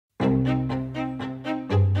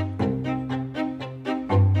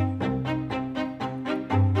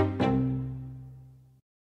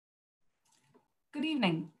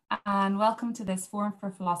evening and welcome to this Forum for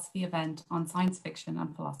Philosophy event on science fiction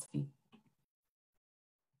and philosophy.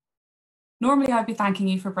 Normally I'd be thanking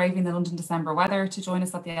you for braving the London December weather to join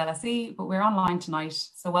us at the LSE, but we're online tonight,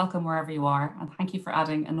 so welcome wherever you are and thank you for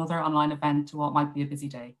adding another online event to what might be a busy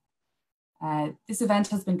day. This event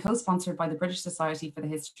has been co-sponsored by the British Society for the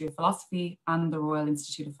History of Philosophy and the Royal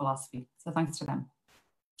Institute of Philosophy, so thanks to them.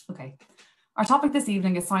 Okay, our topic this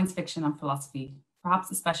evening is science fiction and philosophy, perhaps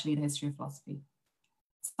especially the history of philosophy.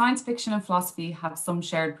 Science fiction and philosophy have some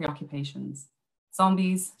shared preoccupations.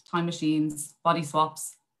 Zombies, time machines, body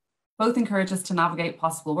swaps, both encourage us to navigate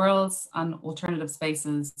possible worlds and alternative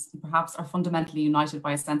spaces, and perhaps are fundamentally united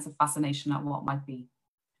by a sense of fascination at what might be.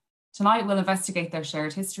 Tonight, we'll investigate their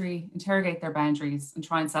shared history, interrogate their boundaries, and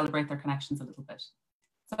try and celebrate their connections a little bit.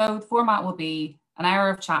 So the format will be an hour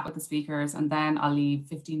of chat with the speakers, and then I'll leave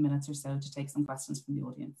 15 minutes or so to take some questions from the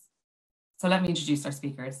audience. So let me introduce our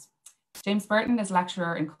speakers. James Burton is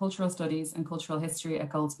lecturer in cultural studies and cultural history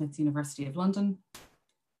at Goldsmiths University of London.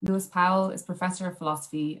 Lewis Powell is professor of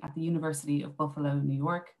philosophy at the University of Buffalo, New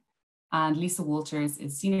York. And Lisa Walters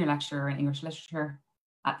is senior lecturer in English literature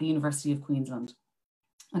at the University of Queensland.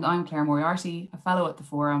 And I'm 𝗟𝗲𝗄𝗧 𝗪𝗧𝗏, a fellow at the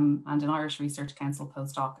Forum and an Irish Research Council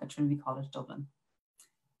postdoc at Trinity College Dublin.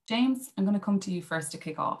 James, I'm going to come to you first to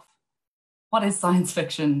kick off. What is science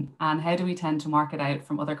fiction and how do we tend to mark it out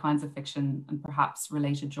from other kinds of fiction and perhaps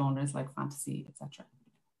related genres like fantasy, etc.?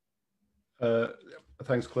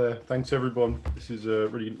 Thanks, Claire. Thanks, everyone. This is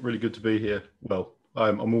really good to be here. Well,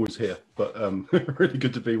 I'm always here, but really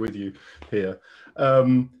good to be with you here.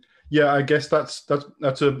 Yeah, I guess that's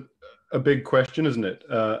a big question, isn't it?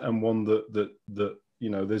 And one that you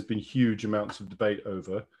know there's been huge amounts of debate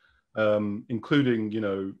over, including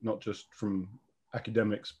not just from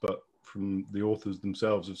academics but from the authors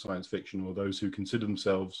themselves of science fiction or those who consider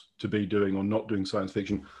themselves to be doing or not doing science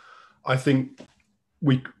fiction. I think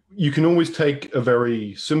you can always take a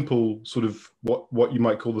very simple sort of what you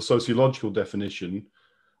might call the sociological definition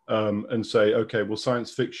and say, okay, well,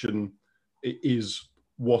 science fiction is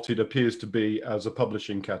what it appears to be as a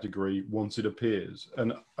publishing category once it appears.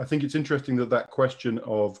 And I think it's interesting that question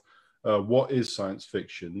of what is science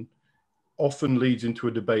fiction often leads into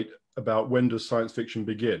a debate about when does science fiction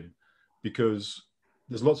begin? Because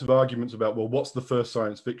there's lots of arguments about, well, what's the first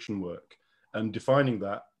science fiction work? And defining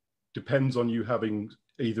that depends on you having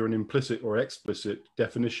either an implicit or explicit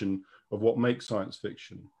definition of what makes science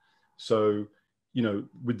fiction. So,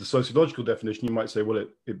 with the sociological definition, you might say, well,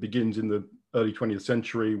 it begins in the early 20th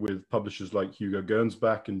century with publishers like Hugo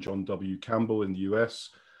Gernsback and John W. Campbell in the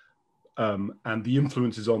US, and the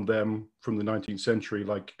influences on them from the 19th century,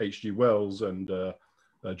 like H.G. Wells and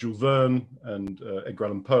Jules Verne and Edgar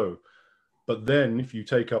Allan Poe. But then if you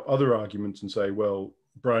take up other arguments and say, well,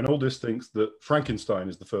 Brian Aldiss thinks that Frankenstein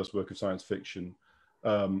is the first work of science fiction.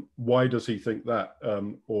 Why does he think that?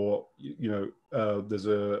 There's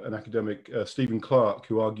an academic, Stephen Clark,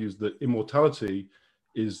 who argues that immortality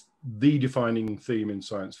is the defining theme in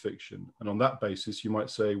science fiction. And on that basis, you might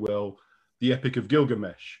say, well, the Epic of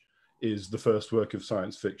Gilgamesh is the first work of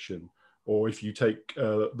science fiction. Or if you take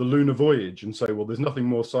the Lunar Voyage and say, well, there's nothing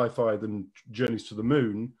more sci-fi than Journeys to the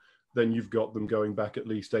Moon, then you've got them going back at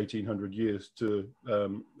least 1800 years to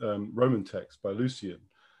Roman texts by Lucian.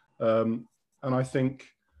 And I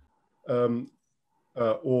think, or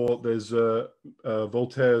there's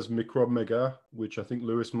Voltaire's 𝗵ρό μέγα, which I think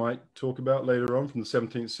Lewis might talk about later on, from the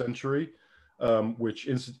 17th century, which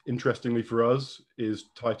interestingly for us is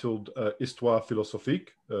titled Histoire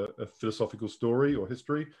philosophique, a philosophical story or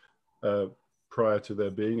history, prior to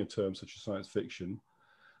there being a term such as science fiction.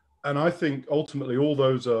 And I think ultimately all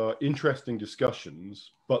those are interesting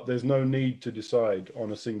discussions, but there's no need to decide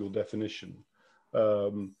on a single definition.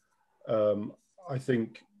 I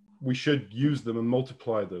think we should use them and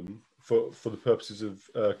multiply them for the purposes of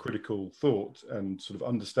critical thought and sort of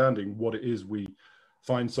understanding what it is we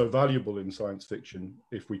find so valuable in science fiction,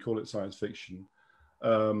 if we call it science fiction.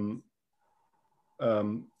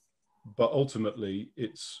 But ultimately,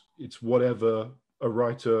 it's whatever a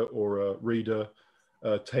writer or a reader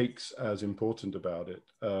takes as important about it.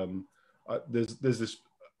 There's this,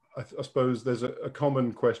 I suppose there's a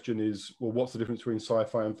common question is, well, what's the difference between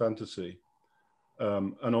sci-fi and fantasy?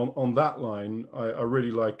 And on that line, I really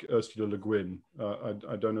like Ursula Le Guin.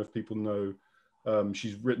 I don't know if people know,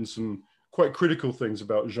 she's written some quite critical things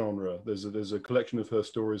about genre. There's a collection of her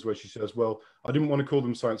stories where she says, well, I didn't want to call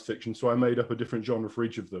them science fiction, so I made up a different genre for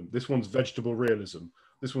each of them. This one's vegetable realism.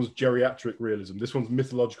 This one's geriatric realism. This one's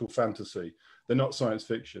mythological fantasy. They're not science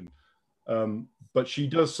fiction. But she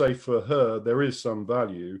does say for her, there is some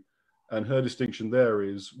value. And her distinction there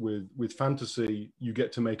is with fantasy, you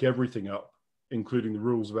get to make everything up including the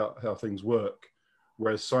rules about how things work,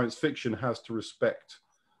 whereas science fiction has to respect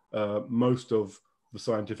most of the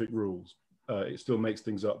scientific rules. It still makes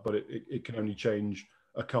things up, but it can only change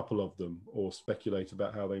a couple of them or speculate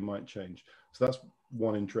about how they might change. So that's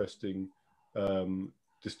one interesting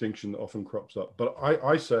distinction that often crops up. But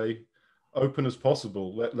I say open as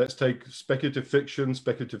possible. Let's take speculative fiction,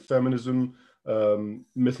 speculative feminism,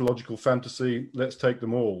 mythological fantasy. Let's take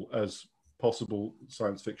them all as possible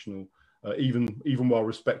science fictional, even while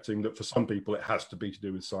respecting that for some people it has to be to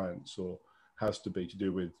do with science or has to be to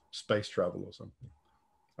do with space travel or something.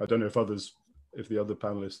 I don't know if the other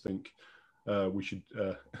panelists think we should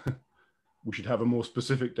we should have a more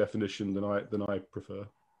specific definition than I prefer.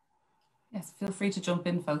 Yes, feel free to jump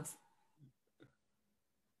in, folks.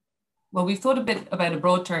 Well, we've thought a bit about a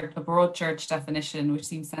broad church definition, which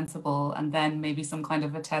seems sensible, and then maybe some kind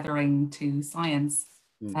of a tethering to science.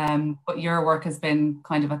 But your work has been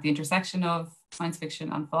kind of at the intersection of science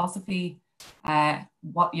fiction and philosophy.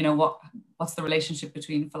 What's the relationship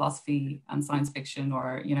between philosophy and science fiction,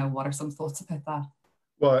 or what are some thoughts about that?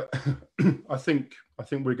 Well, I think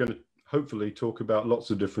we're going to hopefully talk about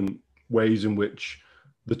lots of different ways in which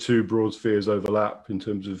the two broad spheres overlap in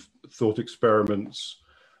terms of thought experiments.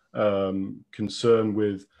 Concern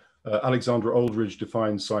with Alexandra Aldridge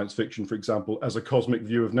defines science fiction, for example, as a cosmic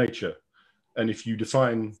view of nature. And if you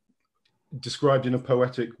described in a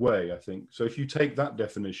poetic way, I think. So if you take that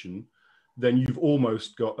definition, then you've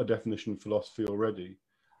almost got a definition of philosophy already.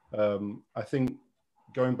 I think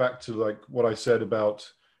going back to like what I said about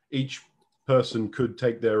each person could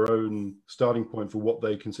take their own starting point for what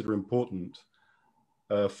they consider important.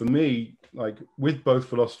 For me, like with both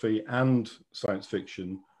philosophy and science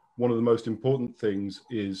fiction, one of the most important things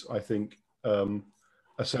is, I think,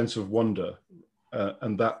 a sense of wonder,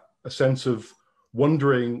 and that a sense of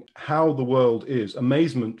wondering how the world is,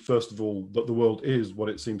 amazement, first of all, that the world is what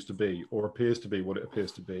it seems to be, or appears to be what it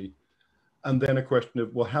appears to be. And then a question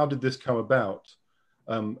of, well, how did this come about?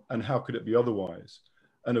 And how could it be otherwise?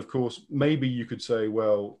 And of course, maybe you could say,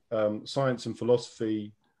 well, science and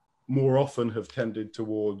philosophy more often have tended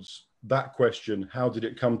towards that question, how did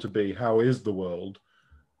it come to be? How is the world?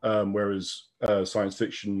 Whereas science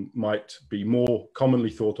fiction might be more commonly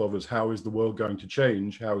thought of as how is the world going to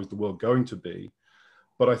change? How is the world going to be?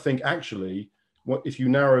 But I think actually, if you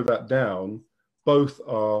narrow that down, both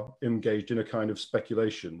are engaged in a kind of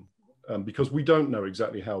speculation because we don't know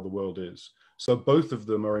exactly how the world is. So both of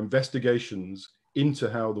them are investigations into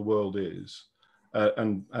how the world is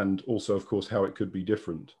and also, of course, how it could be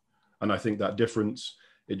different. And I think that difference,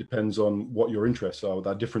 it depends on what your interests are.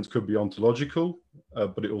 That difference could be ontological,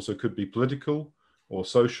 but it also could be political or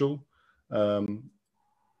social.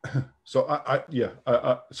 So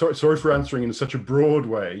sorry for answering in such a broad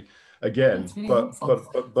way again, really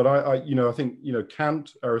but I think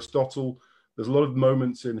Kant, Aristotle. There's a lot of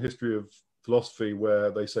moments in history of philosophy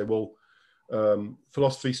where they say, well,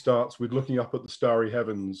 philosophy starts with looking up at the starry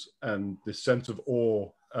heavens and this sense of awe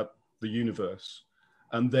at the universe,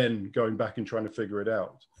 and then going back and trying to figure it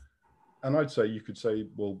out. And I'd say you could say,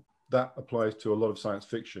 well, that applies to a lot of science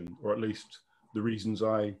fiction, or at least the reasons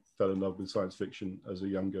I fell in love with science fiction as a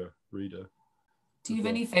younger reader. Do you have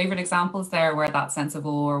any favorite examples there where that sense of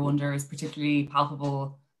awe or wonder is particularly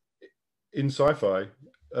palpable? In sci-fi?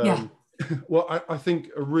 Yeah. Well, I think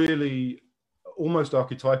a really almost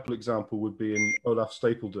archetypal example would be in Olaf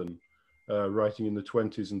Stapledon, writing in the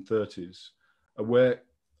 20s and 30s, where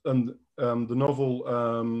the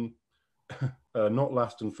novel Not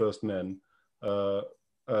Last and First Men, a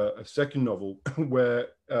second novel where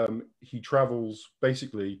he travels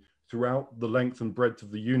basically throughout the length and breadth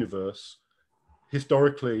of the universe,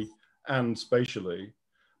 historically and spatially.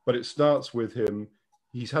 But it starts with him,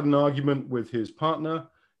 he's had an argument with his partner,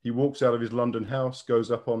 he walks out of his London house, goes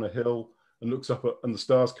up on a hill and looks up and the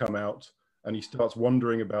stars come out, and he starts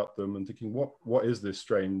wondering about them and thinking, what is this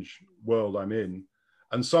strange world I'm in?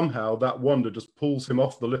 And somehow that wonder just pulls him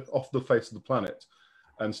off the face of the planet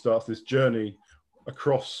and starts this journey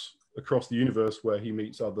across the universe where he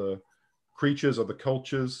meets other creatures, other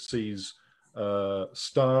cultures, sees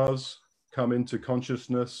stars come into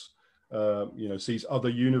consciousness, sees other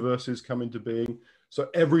universes come into being. So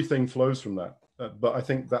everything flows from that. But I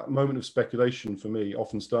think that moment of speculation for me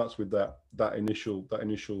often starts with that initial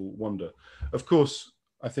wonder. Of course,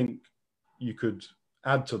 I think you could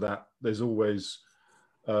add to that. There's always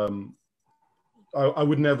I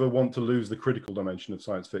would never want to lose the critical dimension of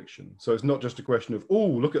science fiction. So it's not just a question of, oh,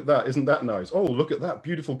 look at that, isn't that nice? Oh, look at that,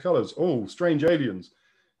 beautiful colors. Oh, strange aliens.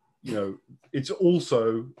 It's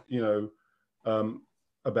also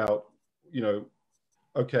about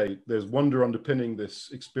okay, there's wonder underpinning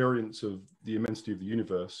this experience of the immensity of the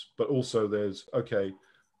universe, but also there's, okay,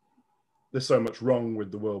 there's so much wrong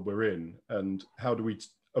with the world we're in, and how do we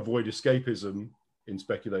avoid escapism in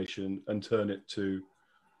speculation and turn it to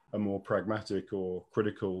a more pragmatic or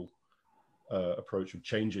critical approach of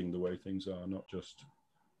changing the way things are, not just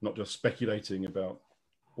speculating about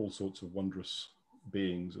all sorts of wondrous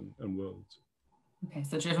beings and worlds. Okay,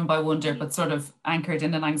 so driven by wonder, but sort of anchored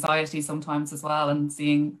in an anxiety sometimes as well, and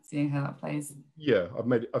seeing how that plays. Yeah,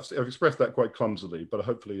 I've expressed that quite clumsily, but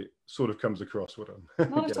hopefully it sort of comes across what I'm.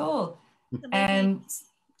 Not at all.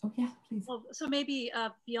 Oh yeah, please. Well, so maybe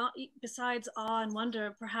beyond, besides awe and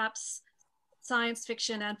wonder, perhaps science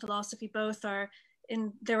fiction and philosophy both are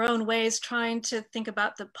in their own ways trying to think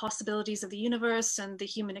about the possibilities of the universe and the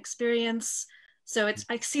human experience. So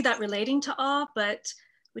I see that relating to awe, but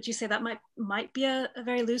would you say that might be a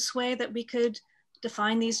very loose way that we could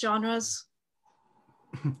define these genres?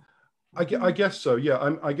 I guess so.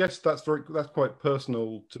 Yeah, I guess that's quite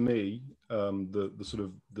personal to me. The sort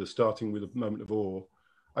of the starting with a moment of awe.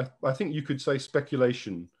 I think you could say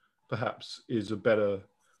speculation perhaps is a better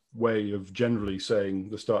way of generally saying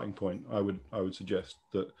the starting point. I would suggest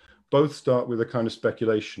that both start with a kind of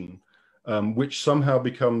speculation, which somehow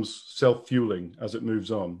becomes self-fueling as it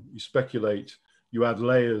moves on. You speculate, you add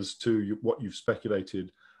layers to what you've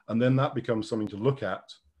speculated, and then that becomes something to look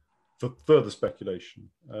at for further speculation,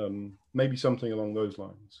 maybe something along those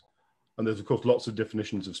lines. And there's of course lots of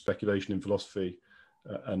definitions of speculation in philosophy,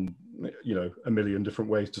 and a million different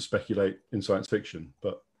ways to speculate in science fiction.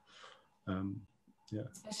 But yeah,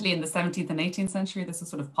 especially in the 17th and 18th century, there's a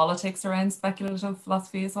sort of politics around speculative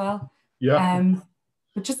philosophy as well. Yeah.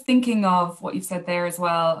 But just thinking of what you've said there as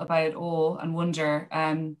well about awe and wonder,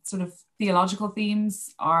 sort of theological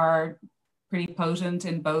themes are pretty potent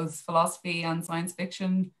in both philosophy and science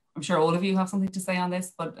fiction. I'm sure all of you have something to say on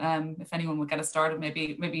this, but if anyone would get us started,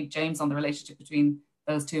 maybe James, on the relationship between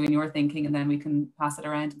those two in your thinking, and then we can pass it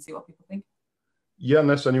around and see what people think. Yeah,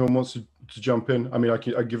 unless anyone wants to jump in. I mean, I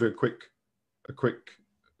give it a quick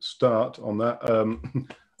start on that.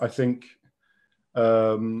 I think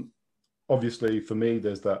obviously for me,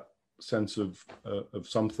 there's that sense of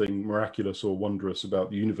something miraculous or wondrous about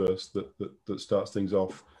the universe that starts things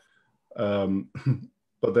off.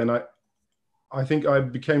 But then I think I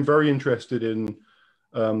became very interested in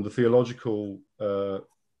the theological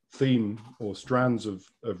theme or strands of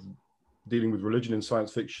dealing with religion in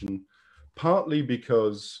science fiction, partly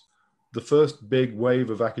because the first big wave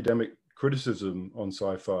of academic criticism on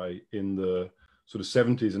sci-fi in the sort of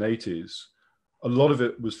 70s and 80s, a lot of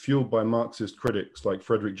it was fueled by Marxist critics like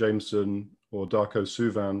Frederick Jameson or Darko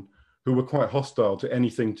Suvan, who were quite hostile to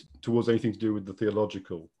towards anything to do with the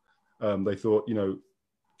theological. They thought,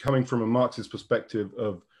 coming from a Marxist perspective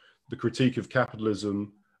of the critique of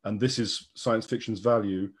capitalism, and this is science fiction's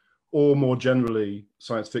value, or more generally,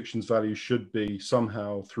 science fiction's value should be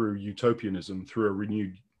somehow through utopianism, through a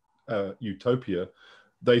renewed utopia.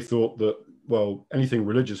 They thought that, well, anything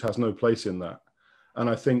religious has no place in that. And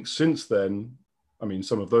I think since then, I mean,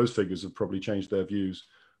 some of those figures have probably changed their views,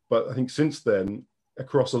 but I think since then,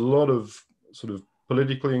 across a lot of sort of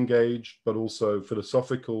politically engaged, but also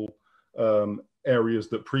philosophical areas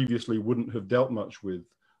that previously wouldn't have dealt much with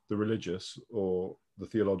the religious or the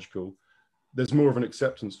theological, there's more of an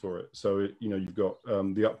acceptance for it. So, you've got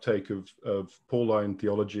the uptake of Pauline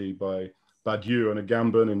theology by Badiou and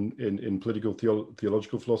Agamben in political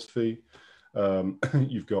theological philosophy.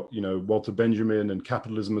 You've got, Walter Benjamin and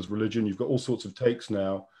capitalism as religion. You've got all sorts of takes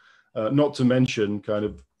now, not to mention kind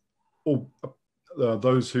of all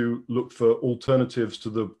those who look for alternatives to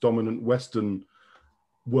the dominant Western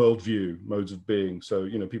worldview, modes of being. So,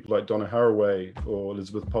 people like Donna Haraway or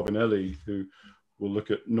Elizabeth Povinelli, who will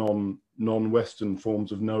look at non-Western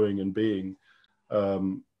forms of knowing and being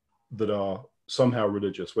that are somehow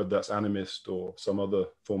religious, whether that's animist or some other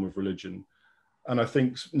form of religion. And I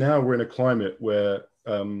think now we're in a climate where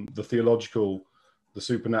the theological, the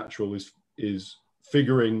supernatural is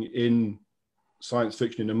figuring in science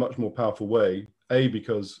fiction in a much more powerful way, A,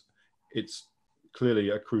 because it's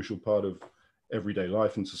clearly a crucial part of everyday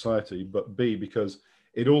life and society, but B, because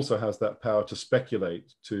it also has that power to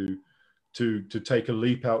speculate, to take a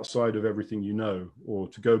leap outside of everything you know, or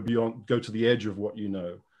to go to the edge of what you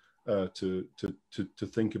know, to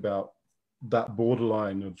think about that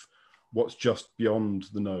borderline of what's just beyond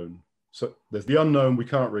the known. So there's the unknown we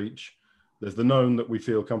can't reach, there's the known that we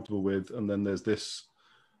feel comfortable with, and then there's this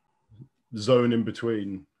zone in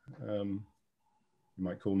between, you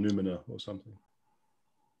might call noumena or something.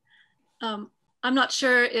 I'm not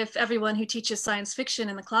sure if everyone who teaches science fiction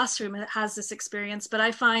in the classroom has this experience, but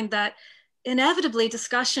I find that inevitably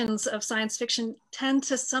discussions of science fiction tend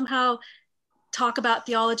to somehow talk about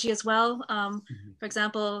theology as well. For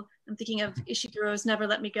example, I'm thinking of Ishiguro's Never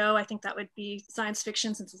Let Me Go. I think that would be science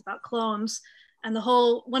fiction since it's about clones. And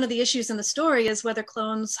one of the issues in the story is whether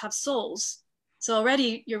clones have souls. So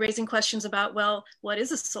already you're raising questions about, well, what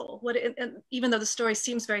is a soul? And even though the story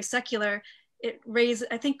seems very secular,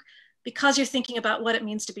 I think because you're thinking about what it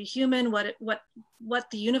means to be human, what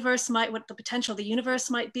the universe what the potential of the universe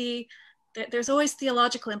might be, there's always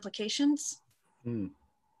theological implications.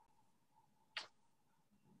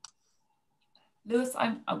 Lewis,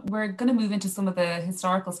 we're going to move into some of the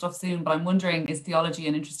historical stuff soon, but I'm wondering, is theology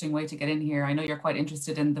an interesting way to get in here? I know you're quite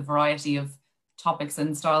interested in the variety of topics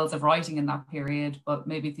and styles of writing in that period, but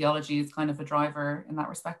maybe theology is kind of a driver in that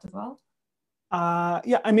respect as well?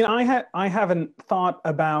 Yeah, I mean, I haven't thought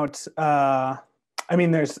about, I mean,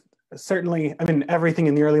 there's certainly, I mean, everything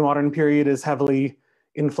in the early modern period is heavily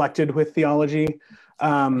inflected with theology.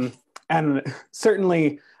 And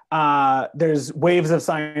certainly there's waves of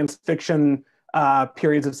science fiction,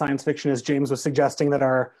 periods of science fiction, as James was suggesting, that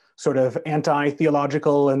are sort of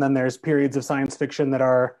anti-theological, and then there's periods of science fiction that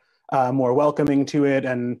are more welcoming to it,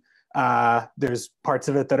 and there's parts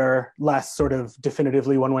of it that are less sort of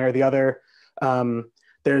definitively one way or the other.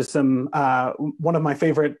 There's some, one of my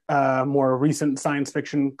favorite more recent science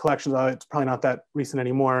fiction collections, it's probably not that recent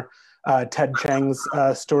anymore, Ted Chiang's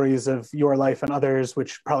Stories of Your Life and Others,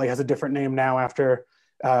 which probably has a different name now after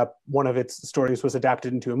one of its stories was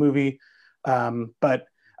adapted into a movie, but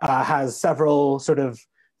has several sort of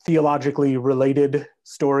theologically related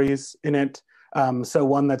stories in it. So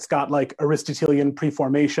one that's got like Aristotelian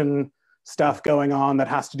preformation stuff going on that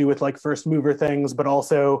has to do with like first mover things, but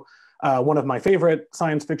also one of my favorite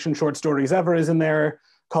science fiction short stories ever is in there,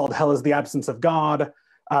 called Hell is the Absence of God,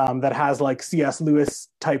 that has like C.S. Lewis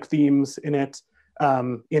type themes in it,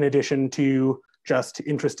 in addition to just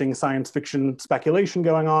interesting science fiction speculation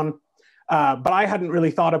going on. But I hadn't really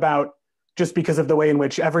thought about, just because of the way in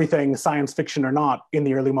which everything, science fiction or not, in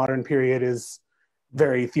the early modern period is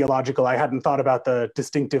very theological, I hadn't thought about the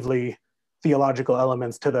distinctively theological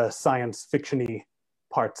elements to the science fiction-y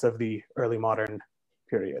parts of the early modern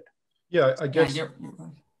period. Yeah, I guess. Yeah,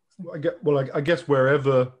 I guess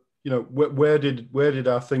wherever, you know, where did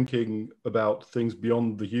our thinking about things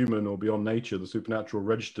beyond the human or beyond nature, the supernatural,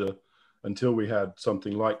 register until we had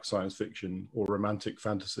something like science fiction or romantic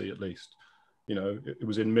fantasy, at least. You know, it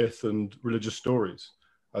was in myth and religious stories.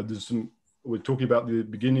 We're talking about the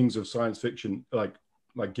beginnings of science fiction, like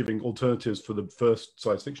giving alternatives for the first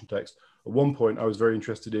science fiction text. At one point, I was very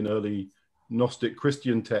interested in early Gnostic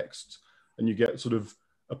Christian texts, and you get sort of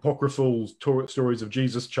apocryphal stories of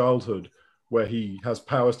Jesus' childhood, where he has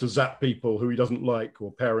powers to zap people who he doesn't like,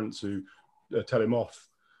 or parents who tell him off.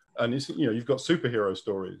 And it's, you know, you've got superhero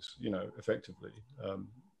stories, you know, effectively.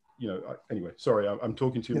 You know, anyway, sorry, I'm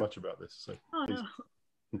talking too much about this. So oh, please.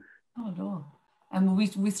 no. Oh, no. And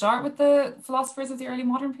we start with the philosophers of the early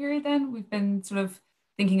modern period then? We've been sort of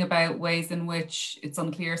thinking about ways in which it's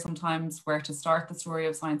unclear sometimes where to start the story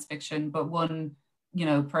of science fiction, but one, you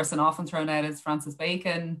know, person often thrown out is Francis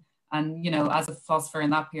Bacon. And, you know, as a philosopher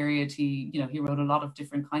in that period, he wrote a lot of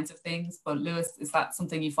different kinds of things. But Lewis, is that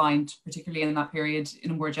something you find particularly in that period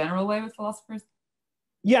in a more general way with philosophers?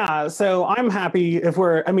 Yeah, so I'm happy if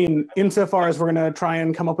insofar as we're going to try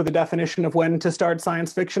and come up with a definition of when to start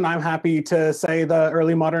science fiction, I'm happy to say the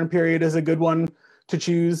early modern period is a good one to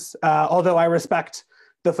choose. Although I respect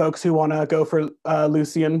the folks who want to go for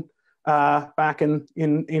Lucian back in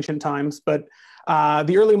ancient times. But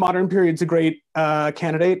the early modern period is a great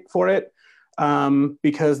candidate for it,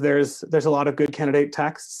 because there's a lot of good candidate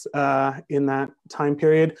texts in that time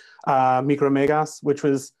period. Micromegas, which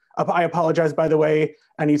was, I apologize, by the way,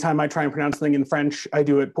 anytime I try and pronounce something in French, I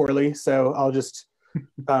do it poorly. So I'll just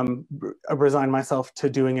resign myself to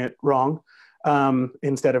doing it wrong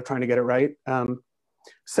instead of trying to get it right.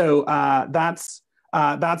 So that's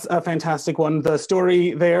a fantastic one. The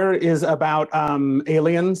story there is about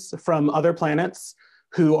aliens from other planets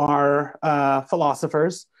who are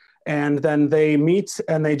philosophers, and then they meet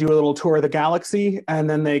and they do a little tour of the galaxy, and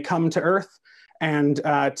then they come to Earth. And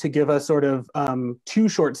to give a sort of too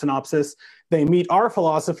short synopsis, they meet our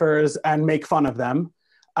philosophers and make fun of them,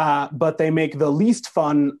 but they make the least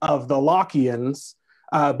fun of the Lockeans,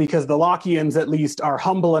 because the Lockeans at least are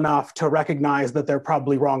humble enough to recognize that they're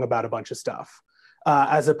probably wrong about a bunch of stuff,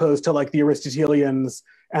 as opposed to like the Aristotelians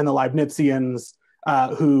and the Leibnizians,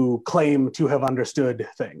 who claim to have understood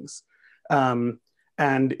things. And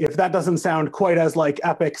if that doesn't sound quite as like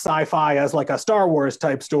epic sci-fi as like a Star Wars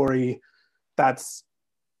type story, that's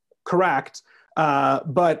correct.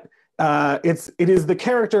 But it is the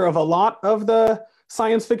character of a lot of the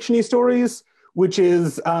science fiction-y stories, which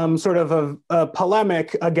is sort of a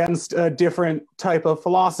polemic against a different type of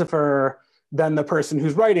philosopher than the person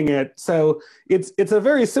who's writing it. So it's a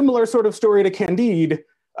very similar sort of story to Candide,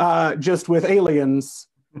 just with aliens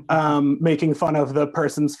making fun of the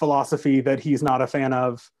person's philosophy that he's not a fan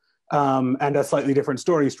of, and a slightly different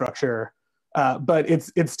story structure. But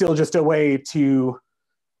it's still just a way to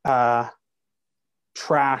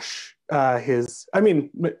trash his, I mean,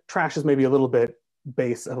 trash is maybe a little bit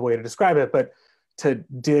base of a way to describe it, but to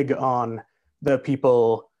dig on the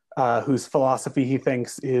people whose philosophy he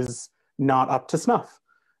thinks is not up to snuff.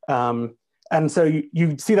 And so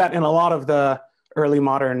you see that in a lot of the early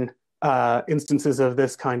modern instances of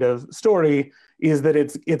this kind of story, is that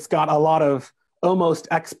it's got a lot of almost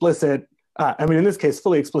explicit, I mean, in this case,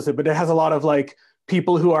 fully explicit, but it has a lot of like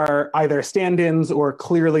people who are either stand-ins or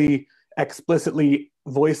clearly explicitly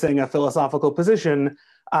voicing a philosophical position.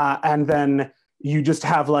 And then you just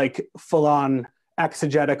have like full-on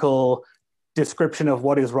exegetical description of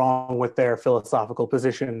what is wrong with their philosophical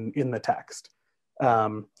position in the text.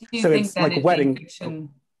 Do you so think it's that like wedding fiction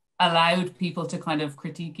allowed people to kind of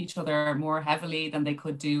critique each other more heavily than they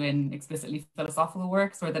could do in explicitly philosophical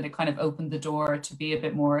works, or that it kind of opened the door to be a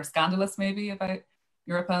bit more scandalous maybe about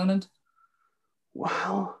your opponent?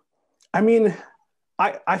 Well, I mean,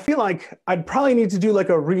 I feel like I'd probably need to do like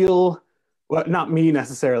a real, well, not me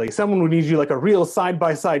necessarily, someone would need to do like a real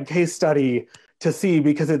side-by-side case study to see,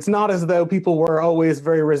 because it's not as though people were always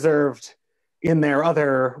very reserved in their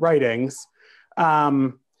other writings.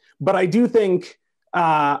 But I do think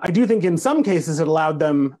in some cases it allowed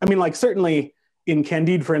them, I mean, like certainly in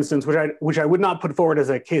Candide, for instance, which I would not put forward as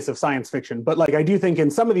a case of science fiction, but like I do think in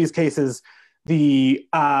some of these cases, the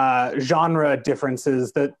genre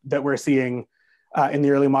differences that we're seeing in the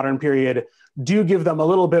early modern period do give them a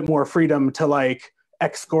little bit more freedom to like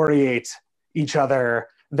excoriate each other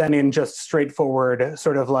than in just straightforward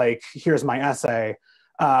sort of like, here's my essay.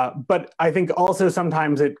 But I think also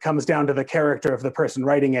sometimes it comes down to the character of the person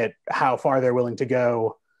writing it, how far they're willing to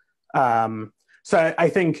go. So I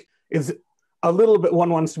think it's a little bit, one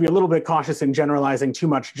wants to be a little bit cautious in generalizing too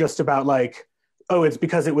much just about like, oh, it's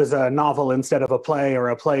because it was a novel instead of a play, or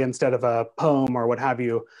a play instead of a poem, or what have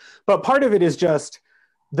you. But part of it is just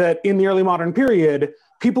that in the early modern period,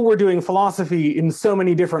 people were doing philosophy in so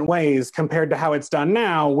many different ways compared to how it's done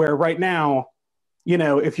now, where right now, you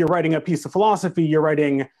know, if you're writing a piece of philosophy, you're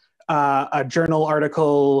writing a journal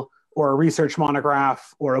article or a research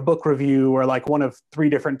monograph or a book review, or like one of 3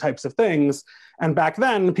 different types of things. And back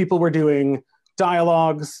then, people were doing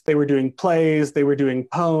dialogues, they were doing plays, they were doing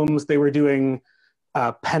poems, they were doing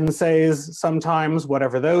pensees sometimes,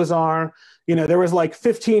 whatever those are. You know, there was like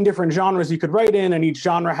 15 different genres you could write in, and each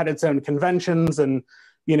genre had its own conventions and,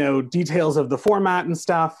 you know, details of the format and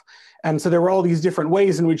stuff. And so there were all these different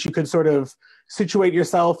ways in which you could sort of situate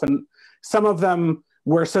yourself, and some of them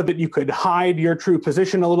were so that you could hide your true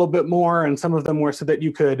position a little bit more, and some of them were so that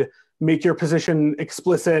you could make your position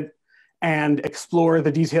explicit and explore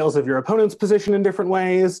the details of your opponent's position in different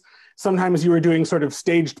ways. Sometimes you were doing sort of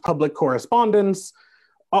staged public correspondence.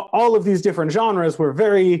 All of these different genres were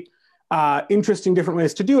very interesting different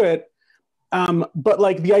ways to do it. But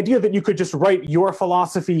like the idea that you could just write your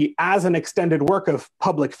philosophy as an extended work of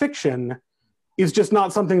public fiction is just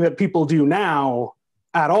not something that people do now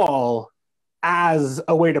at all as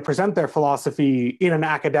a way to present their philosophy in an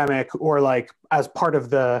academic, or like as part of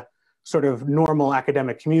the sort of normal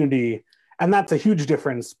academic community. And that's a huge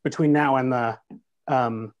difference between now and the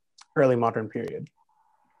early modern period.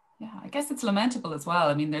 Yeah, I guess it's lamentable as well.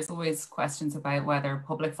 I mean, there's always questions about whether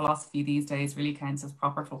public philosophy these days really counts as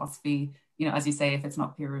proper philosophy. You know, as you say, if it's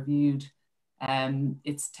not peer reviewed,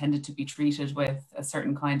 it's tended to be treated with a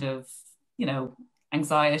certain kind of, you know,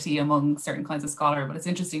 anxiety among certain kinds of scholar. But it's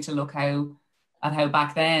interesting to look at how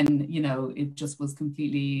back then, you know, it just was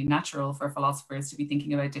completely natural for philosophers to be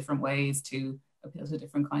thinking about different ways to appeal to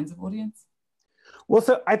different kinds of audience. Well,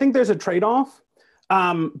 so I think there's a trade-off.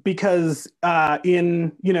 Because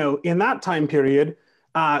in that time period,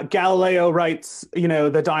 Galileo writes, you know,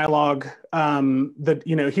 the dialogue that,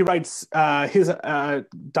 you know, he writes his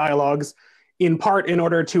dialogues in part in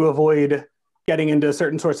order to avoid getting into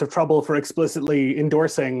certain sorts of trouble for explicitly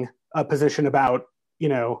endorsing a position about, you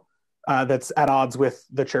know, that's at odds with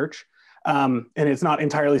the church. And it's not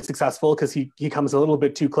entirely successful because he comes a little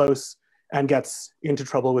bit too close and gets into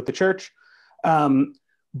trouble with the church.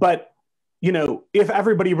 But you know, if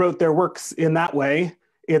everybody wrote their works in that way,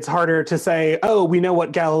 it's harder to say, oh, we know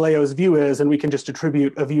what Galileo's view is, and we can just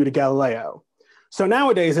attribute a view to Galileo. So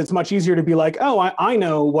nowadays, it's much easier to be like, oh, I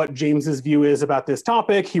know what James's view is about this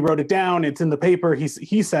topic. He wrote it down. It's in the paper.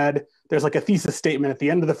 He said there's like a thesis statement at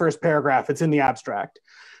the end of the first paragraph. It's in the abstract.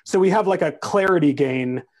 So we have like a clarity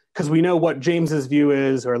gain because we know what James's view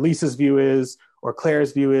is, or Lisa's view is, or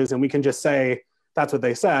Claire's view is, and we can just say that's what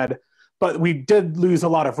they said. But we did lose a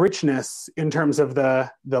lot of richness in terms of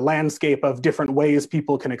the landscape of different ways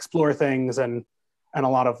people can explore things and a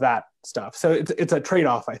lot of that stuff. So it's a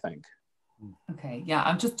trade-off, I think. Okay, yeah,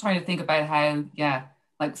 I'm just trying to think about how, yeah,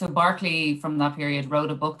 like, so Berkeley from that period wrote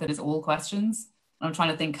a book that is all questions. And I'm trying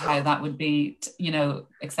to think how that would be, you know,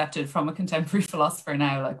 accepted from a contemporary philosopher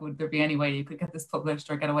now. Like, would there be any way you could get this published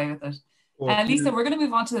or get away with it? Lisa, we're going to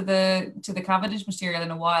move on to the Cavendish material in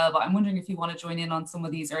a while, but I'm wondering if you want to join in on some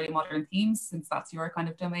of these early modern themes, since that's your kind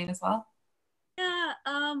of domain as well. Yeah,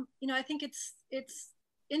 you know, I think it's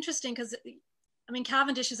interesting because, I mean,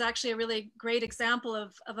 Cavendish is actually a really great example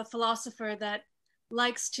of a philosopher that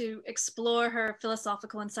likes to explore her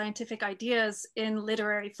philosophical and scientific ideas in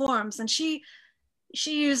literary forms. And she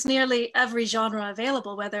used nearly every genre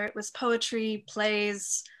available, whether it was poetry,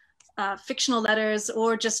 plays, fictional letters,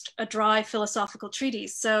 or just a dry philosophical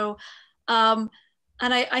treatise. So, and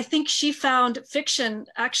I think she found fiction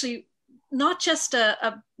actually not just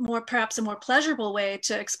perhaps a more pleasurable way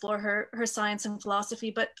to explore her science and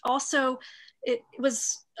philosophy, but also it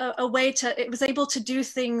was a way it was able to do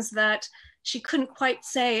things that she couldn't quite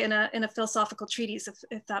say in a philosophical treatise,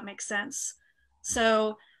 if that makes sense.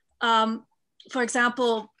 So, for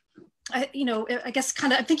example, I guess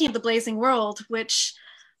kind of I'm thinking of The Blazing World, which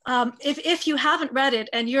if you haven't read it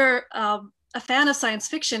and you're a fan of science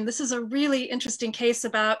fiction, this is a really interesting case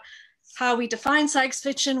about how we define science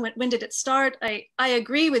fiction. When did it start? I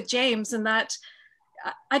agree with James in that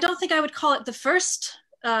I don't think I would call it the first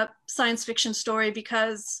science fiction story,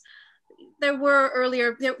 because there were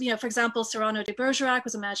earlier, for example, Cyrano de Bergerac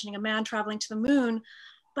was imagining a man traveling to the moon.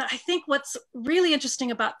 But I think what's really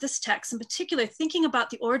interesting about this text, in particular, thinking about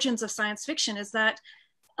the origins of science fiction, is that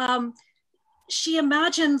she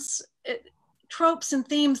imagines tropes and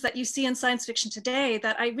themes that you see in science fiction today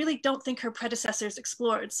that I really don't think her predecessors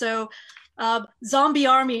explored. So zombie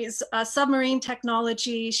armies, submarine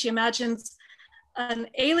technology. She imagines an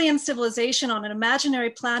alien civilization on an imaginary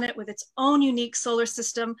planet with its own unique solar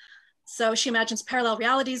system. So she imagines parallel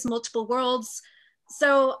realities, multiple worlds.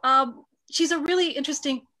 So she's a really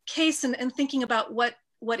interesting case in thinking about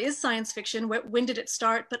what is science fiction, when did it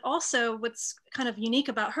start, but also what's kind of unique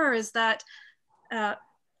about her is that, I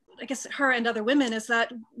guess her and other women, is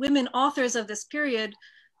that women authors of this period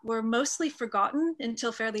were mostly forgotten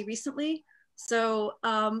until fairly recently. So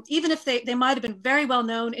even if they might have been very well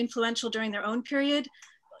known, influential during their own period, it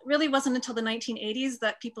really wasn't until the 1980s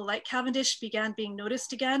that people like Cavendish began being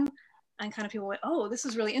noticed again. And kind of people went, oh, this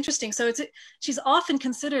is really interesting. So she's often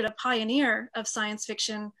considered a pioneer of science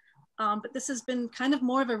fiction, but this has been kind of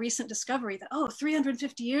more of a recent discovery that,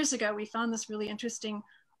 350 years ago, we found this really interesting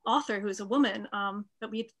author who is a woman,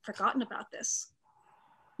 but we'd forgotten about this.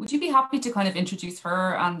 Would you be happy to kind of introduce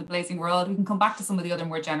her and The Blazing World? We can come back to some of the other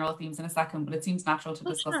more general themes in a second, but it seems natural to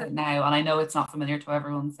discuss it now. And I know it's not familiar to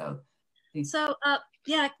everyone, so please. So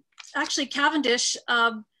yeah, actually Cavendish,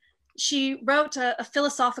 she wrote a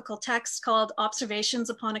philosophical text called Observations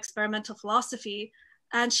upon Experimental Philosophy.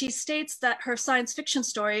 And she states that her science fiction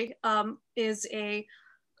story is an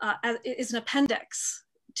appendix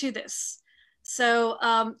to this. So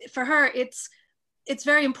for her, it's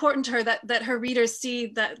very important to her that her readers see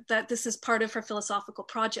that this is part of her philosophical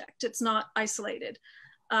project. It's not isolated.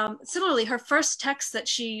 Similarly, her first text that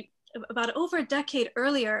about over a decade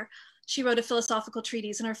earlier, she wrote a philosophical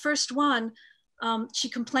treatise. And her first one, she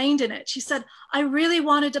complained in it. She said, I really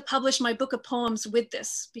wanted to publish my book of poems with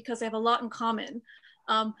this because they have a lot in common,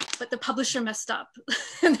 but the publisher messed up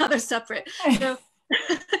and now they're separate.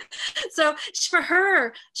 So for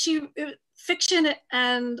her, fiction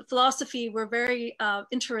and philosophy were very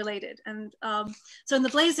interrelated. And so in The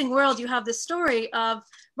Blazing World, you have this story of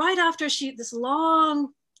right after this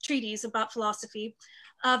long treatise about philosophy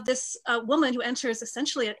of this woman who enters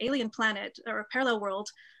essentially an alien planet or a parallel world.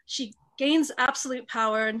 She gains absolute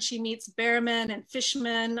power and she meets bearmen and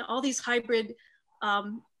fishmen, all these hybrid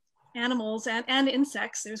animals and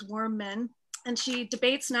insects. There's worm men, and she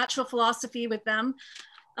debates natural philosophy with them.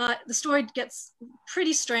 The story gets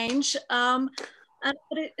pretty strange. But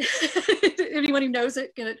anyone who knows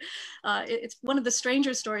it, it's one of the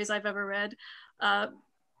stranger stories I've ever read.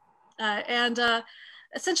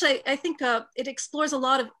 Essentially, I think it explores a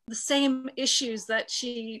lot of the same issues that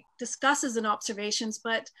she discusses in Observations,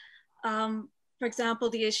 but for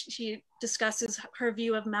example, she discusses her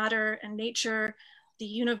view of matter and nature, the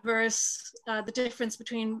universe, the difference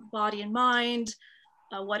between body and mind,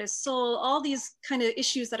 what is soul, all these kind of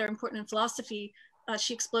issues that are important in philosophy,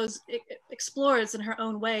 she explores in her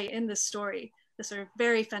own way in this story, this sort of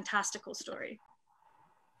very fantastical story.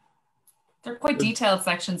 There are quite detailed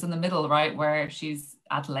sections in the middle, right, where she's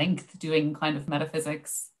at length doing kind of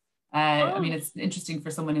metaphysics. I mean, it's interesting for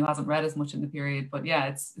someone who hasn't read as much in the period, but yeah,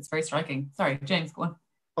 it's very striking. Sorry, James, go on.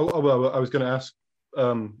 Well, I was going to ask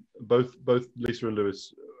both Lisa and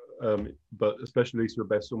Lewis, but especially Lisa,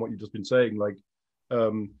 based on what you've just been saying, like,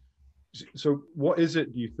 so what is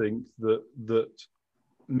it, do you think, that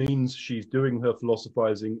means she's doing her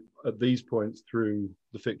philosophizing at these points through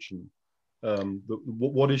the fiction?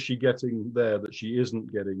 What is she getting there that she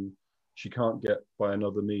isn't getting, she can't get by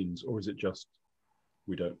another means? Or is it just,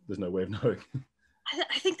 there's no way of knowing?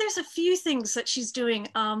 I think there's a few things that she's doing.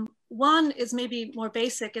 One is maybe more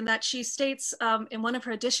basic in that she states in one of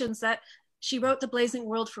her editions that she wrote The Blazing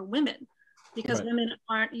World for women, because right. Women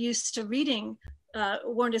aren't used to reading, I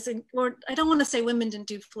don't want to say women didn't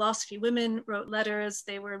do philosophy. Women wrote letters,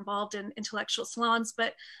 they were involved in intellectual salons,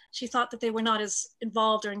 but she thought that they were not as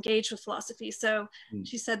involved or engaged with philosophy. So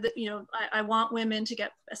she said that, I want women to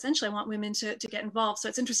get, essentially I want women to get involved. So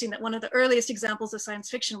it's interesting that one of the earliest examples of science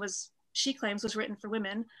fiction she claims was written for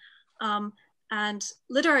women. And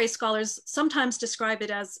literary scholars sometimes describe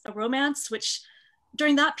it as a romance, which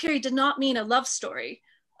during that period did not mean a love story.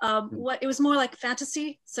 It was more like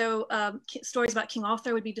fantasy. So stories about King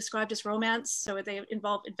Arthur would be described as romance. So they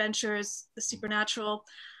involved adventures, the supernatural.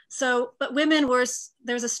 So, but women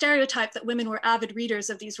there was a stereotype that women were avid readers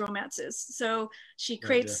of these romances. So she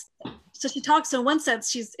creates, so she talks, so in one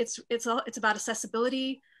sense, it's about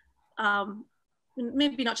accessibility,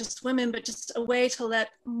 maybe not just women, but just a way to let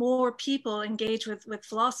more people engage with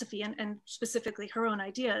philosophy and specifically her own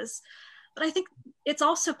ideas. But I think it's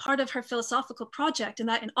also part of her philosophical project in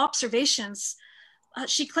that in Observations,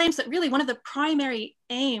 she claims that really one of the primary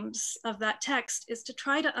aims of that text is to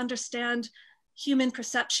try to understand human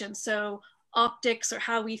perception. So optics, or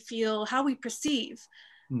how we feel, how we perceive.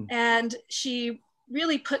 And she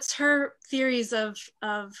really puts her theories of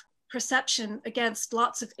perception against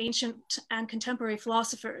lots of ancient and contemporary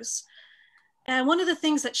philosophers. And one of the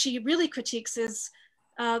things that she really critiques is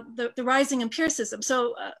the rising empiricism.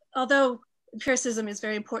 So although empiricism is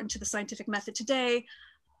very important to the scientific method today,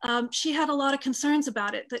 she had a lot of concerns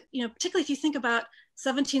about it, that, particularly if you think about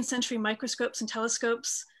 17th century microscopes and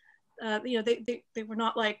telescopes, they were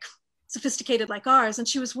not like sophisticated like ours. And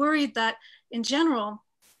she was worried that in general,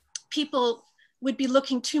 people would be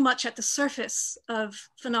looking too much at the surface of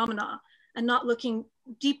phenomena and not looking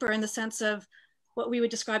deeper in the sense of what we would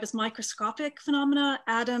describe as microscopic phenomena,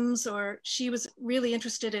 atoms, or she was really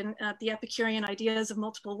interested in the Epicurean ideas of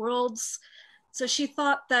multiple worlds. So she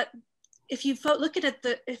thought that if you look at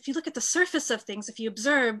the surface of things, if you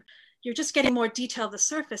observe, you're just getting more detail of the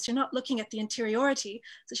surface. You're not looking at the interiority.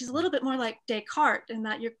 So she's a little bit more like Descartes in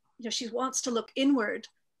that she wants to look inward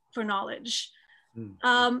for knowledge.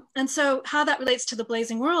 And so how that relates to The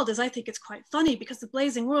Blazing World is, I think it's quite funny, because The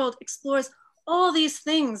Blazing World explores all these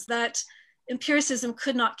things that empiricism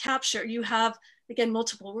could not capture. You have, again,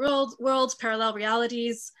 multiple worlds, parallel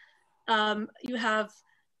realities. You have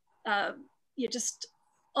just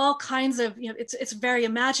all kinds of, it's very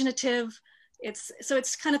imaginative. So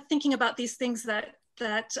it's kind of thinking about these things that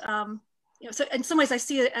so in some ways I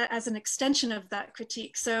see it as an extension of that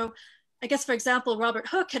critique. So I guess, for example, Robert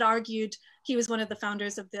Hooke had argued, he was one of the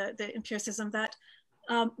founders of the empiricism, that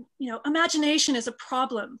imagination is a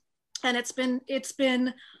problem, and it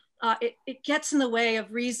gets in the way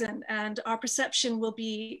of reason, and our perception will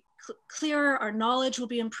be clearer, our knowledge will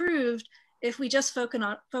be improved if we just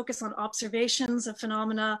focus on observations of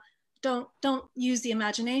phenomena, don't use the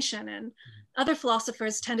imagination. And other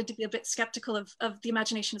philosophers tended to be a bit skeptical of the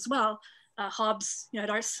imagination as well. Hobbes, had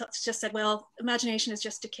just said, well, imagination is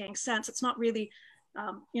just decaying sense. It's not really,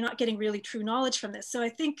 you're not getting really true knowledge from this. So I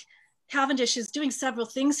think Cavendish is doing several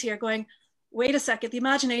things here, going, wait a second, the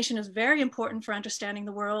imagination is very important for understanding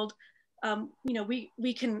the world.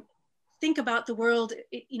 We can think about the world,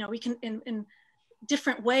 we can in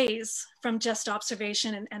different ways from just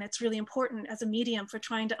observation, and it's really important as a medium for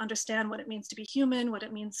trying to understand what it means to be human, what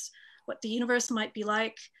the universe might be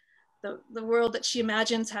like. The world that she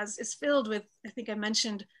imagines is filled with, I think I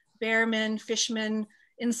mentioned, bear men, fishmen,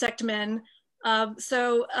 insect men.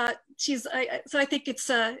 So I think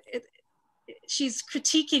she's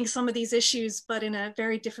critiquing some of these issues, but in a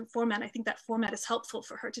very different format. I think that format is helpful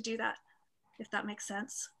for her to do that, if that makes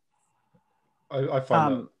sense. I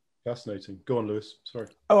find Fascinating. Go on, Lewis. Sorry.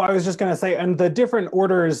 Oh, I was just going to say, and the different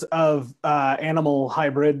orders of animal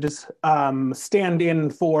hybrids stand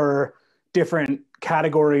in for different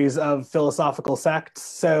categories of philosophical sects.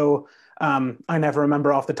 So I never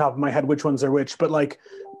remember off the top of my head which ones are which, but like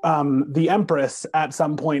the Empress at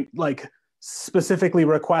some point like specifically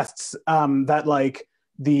requests that like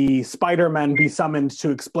the Spider-Men be summoned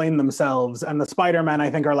to explain themselves, and the Spider-Men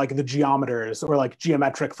I think are like the geometers or like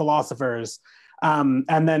geometric philosophers.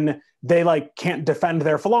 And then they like can't defend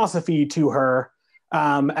their philosophy to her.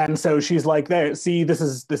 And so she's like, there, see, this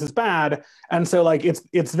is bad. And so like,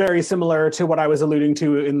 it's very similar to what I was alluding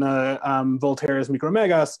to in the Voltaire's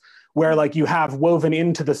Micromegas, where like you have woven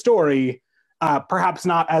into the story, perhaps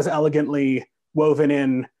not as elegantly woven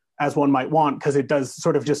in as one might want, because it does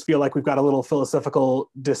sort of just feel like we've got a little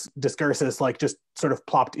philosophical discursus, like just sort of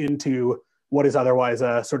plopped into what is otherwise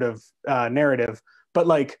a sort of narrative. But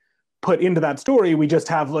like, put into that story, we just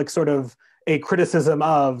have like sort of a criticism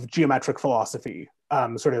of geometric philosophy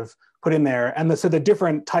sort of put in there. And so the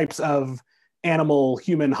different types of animal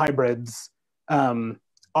human hybrids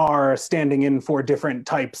are standing in for different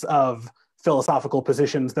types of philosophical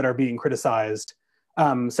positions that are being criticized.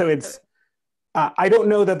 So it's, I don't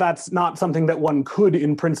know that that's not something that one could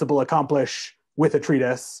in principle accomplish with a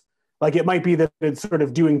treatise. Like it might be that it's sort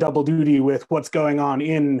of doing double duty with what's going on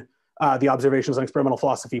in the Observations on Experimental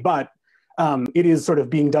Philosophy, but it is sort of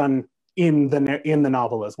being done in the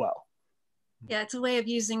novel as well. Yeah, it's a way of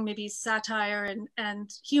using maybe satire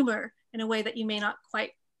and humor in a way that you may not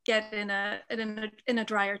quite get in a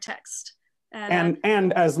drier text.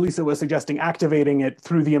 And as Lisa was suggesting, activating it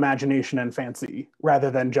through the imagination and fancy rather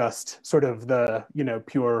than just sort of the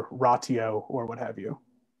pure ratio or what have you.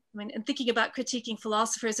 I mean, and thinking about critiquing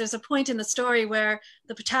philosophers, there's a point in the story where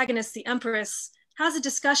the protagonist, the Empress, has a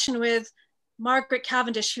discussion with Margaret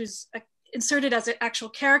Cavendish, who's inserted as an actual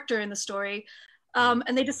character in the story.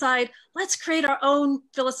 And they decide, let's create our own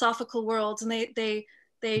philosophical worlds. And they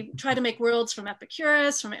try to make worlds from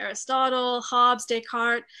Epicurus, from Aristotle, Hobbes,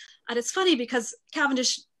 Descartes. And it's funny because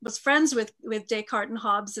Cavendish was friends with Descartes and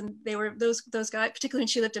Hobbes, and they were those guys, particularly when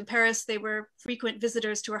she lived in Paris, they were frequent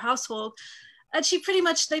visitors to her household. And she pretty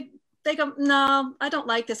much, they go, no, I don't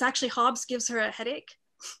like this. Actually, Hobbes gives her a headache,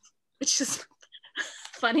 which is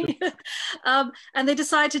funny. And they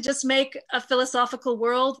decide to just make a philosophical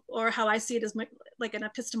world, or how I see it as like an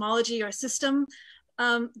epistemology or a system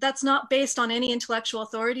that's not based on any intellectual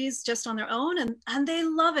authorities, just on their own. And they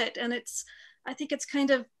love it. And I think it's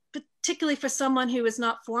kind of, particularly for someone who is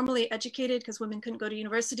not formally educated, because women couldn't go to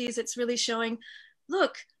universities, it's really showing,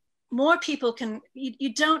 look, more people can,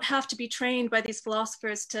 you don't have to be trained by these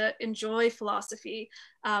philosophers to enjoy philosophy.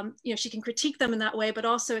 She can critique them in that way, but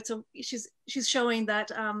also she's showing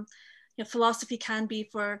that philosophy can be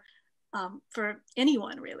for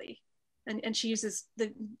anyone really. And she uses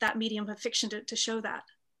that medium of fiction to show that.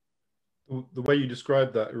 The way you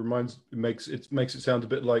describe that, it makes it sound a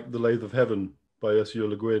bit like The Lathe of Heaven by Ursula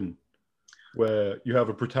Le Guin, where you have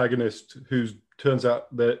a protagonist who turns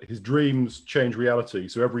out that his dreams change reality.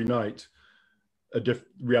 So every night,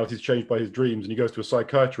 reality is changed by his dreams, and he goes to a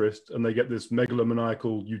psychiatrist, and they get this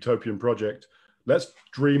megalomaniacal utopian project. Let's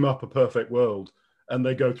dream up a perfect world, and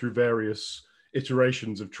they go through various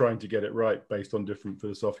iterations of trying to get it right based on different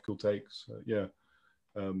philosophical takes.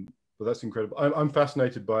 But that's incredible. I'm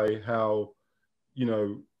fascinated by how,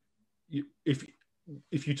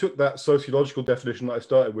 if you took that sociological definition that I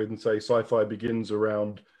started with and say sci-fi begins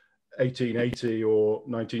around 1880 or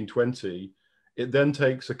 1920, it then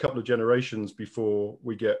takes a couple of generations before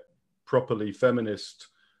we get properly feminist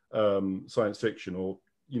science fiction, or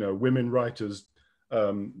women writers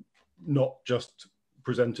not just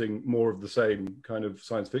presenting more of the same kind of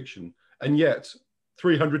science fiction. And yet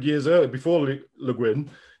 300 years earlier, before Le Guin,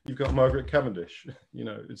 you've got Margaret Cavendish.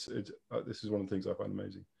 This is one of the things I find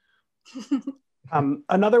amazing.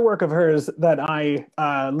 Another work of hers that I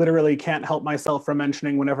literally can't help myself from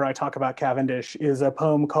mentioning whenever I talk about Cavendish is a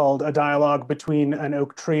poem called A Dialogue Between an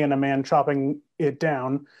Oak Tree and a Man Chopping It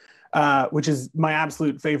Down, which is my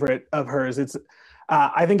absolute favorite of hers.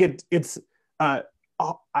 I think it's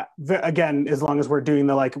again, as long as we're doing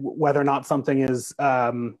the whether or not something is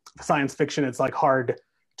science fiction, it's hard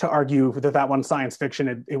to argue that one's science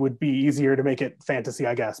fiction. It would be easier to make it fantasy,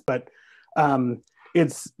 I guess. But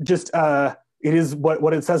it's just it is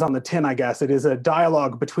what it says on the tin, I guess. It is a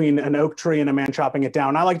dialogue between an oak tree and a man chopping it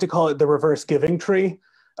down. I like to call it the reverse giving tree,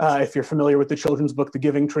 if you're familiar with the children's book, The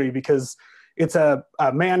Giving Tree, because it's a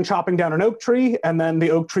man chopping down an oak tree, and then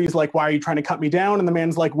the oak tree's like, why are you trying to cut me down? And the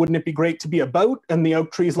man's like, wouldn't it be great to be a boat? And the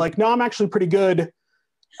oak tree's like, no, I'm actually pretty good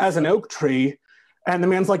as an oak tree. And the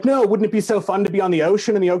man's like, no, wouldn't it be so fun to be on the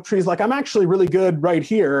ocean? And the oak tree's like, I'm actually really good right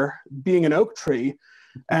here being an oak tree.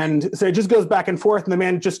 And so it just goes back and forth, and the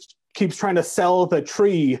man just keeps trying to sell the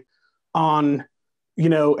tree on, you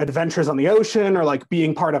know, adventures on the ocean or like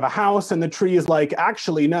being part of a house. And the tree is like,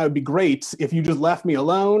 actually, no, it'd be great if you just left me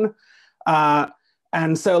alone.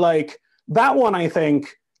 And so like that one, I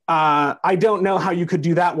think, I don't know how you could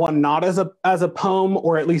do that one not as a poem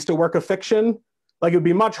or at least a work of fiction. Like it would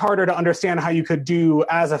be much harder to understand how you could do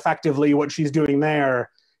as effectively what she's doing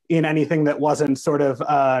there in anything that wasn't sort of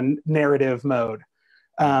narrative mode.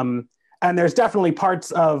 And there's definitely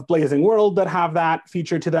parts of Blazing World that have that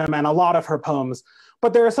feature to them, and a lot of her poems.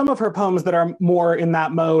 But there are some of her poems that are more in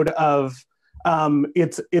that mode of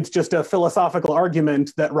it's just a philosophical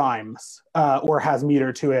argument that rhymes or has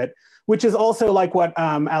meter to it, which is also like what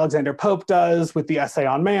Alexander Pope does with the Essay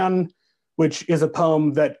on Man, which is a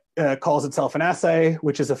poem that calls itself an essay,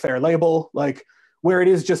 which is a fair label, like where it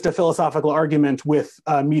is just a philosophical argument with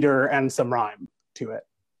meter and some rhyme to it.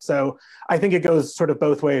 So I think it goes sort of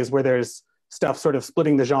both ways, where there's stuff sort of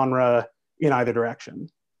splitting the genre in either direction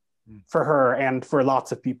for her and for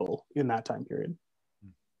lots of people in that time period.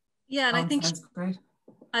 Yeah, and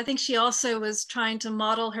I think she also was trying to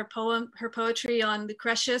model her poetry on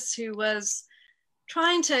Lucretius, who was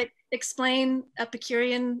trying to explain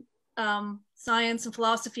Epicurean science and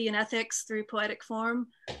philosophy and ethics through poetic form.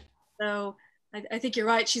 So I think you're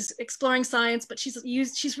right. She's exploring science, but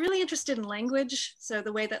she's really interested in language. So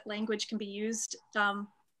the way that language can be used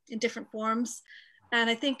in different forms. And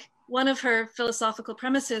I think one of her philosophical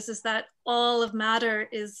premises is that all of matter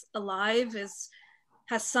is alive,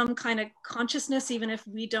 has some kind of consciousness, even if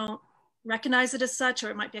we don't recognize it as such, or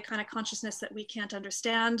it might be a kind of consciousness that we can't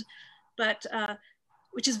understand, but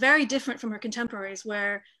which is very different from her contemporaries,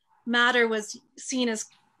 where matter was seen as,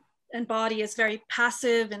 and body as very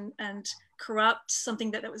passive and corrupt, something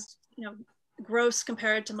that was, you know, gross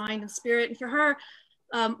compared to mind and spirit. And for her,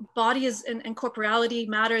 body is and corporality,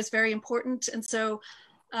 matter is very important. And so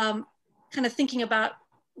kind of thinking about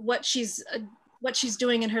what she's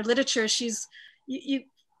doing in her literature, you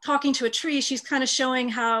talking to a tree, she's kind of showing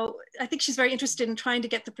how, I think she's very interested in trying to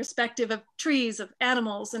get the perspective of trees, of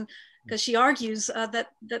animals, and because she argues that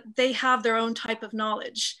they have their own type of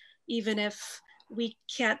knowledge, even if we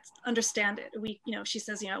can't understand it. She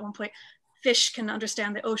says, at one point, fish can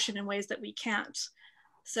understand the ocean in ways that we can't.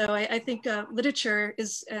 So I think literature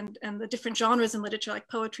is, and the different genres in literature, like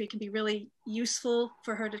poetry, can be really useful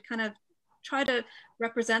for her to kind of try to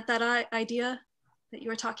represent that idea that you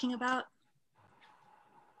were talking about.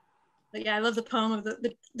 But yeah, I love the poem of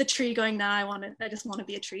the tree going, nah, I just want to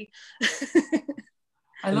be a tree.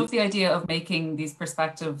 I love the idea of making these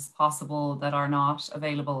perspectives possible that are not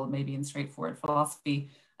available maybe in straightforward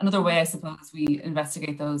philosophy. Another way, I suppose, we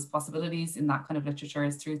investigate those possibilities in that kind of literature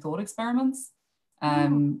is through thought experiments,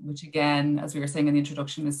 which again, as we were saying in the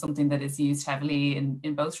introduction, is something that is used heavily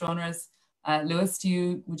in both genres. Lewis,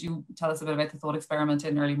 would you tell us a bit about the thought experiment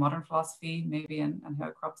in early modern philosophy, maybe, and how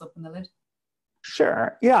it crops up in the lit?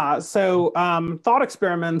 Sure. Yeah. So thought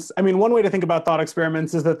experiments, I mean, one way to think about thought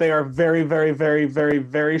experiments is that they are very, very, very, very,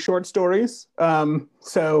 very short stories.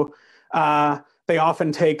 So they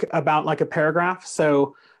often take about like a paragraph.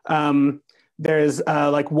 So there's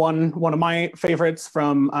like one of my favorites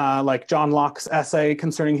from like John Locke's essay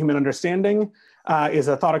concerning human understanding is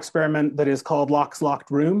a thought experiment that is called Locke's Locked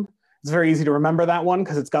Room. It's very easy to remember that one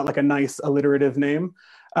because it's got like a nice alliterative name.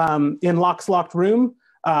 In Locke's Locked Room,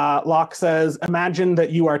 Locke says, imagine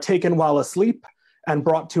that you are taken while asleep and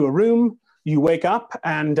brought to a room. You wake up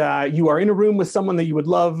and you are in a room with someone that you would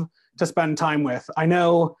love to spend time with. I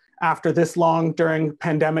know after this long during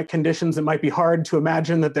pandemic conditions, it might be hard to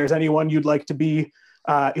imagine that there's anyone you'd like to be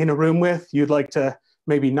in a room with. You'd like to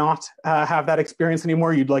maybe not have that experience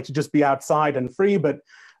anymore. You'd like to just be outside and free. But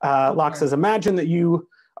Locke says, imagine that you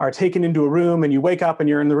are taken into a room and you wake up and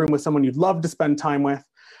you're in the room with someone you'd love to spend time with.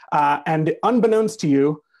 And unbeknownst to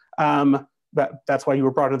you, that's why you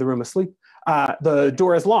were brought to the room asleep, the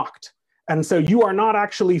door is locked. And so you are not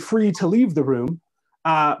actually free to leave the room,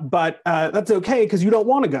 but that's okay because you don't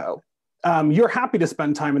want to go. You're happy to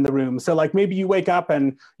spend time in the room. So like maybe you wake up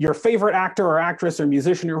and your favorite actor or actress or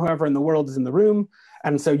musician or whoever in the world is in the room.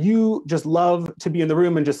 And so you just love to be in the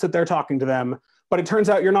room and just sit there talking to them, but it turns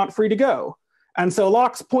out you're not free to go. And so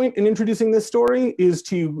Locke's point in introducing this story is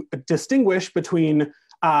to distinguish between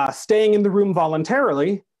staying in the room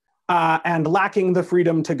voluntarily and lacking the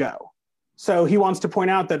freedom to go. So he wants to point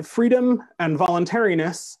out that freedom and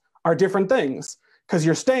voluntariness are different things because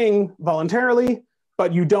you're staying voluntarily,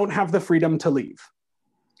 but you don't have the freedom to leave,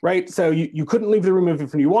 right? So you couldn't leave the room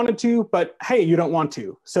if you wanted to, but hey, you don't want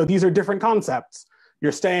to. So these are different concepts.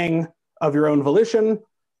 You're staying of your own volition,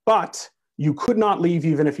 but you could not leave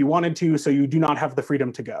even if you wanted to, so you do not have the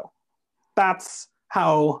freedom to go. That's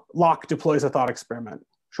how Locke deploys a thought experiment,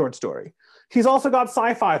 short story. He's also got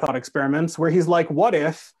sci-fi thought experiments where he's like, what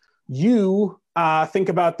if you think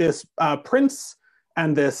about this prince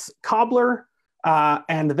and this cobbler,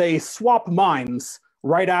 and they swap minds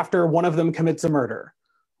right after one of them commits a murder.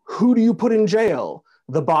 Who do you put in jail?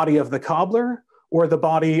 The body of the cobbler or the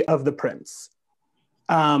body of the prince?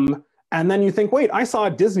 And then you think, wait, I saw a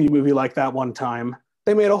Disney movie like that one time.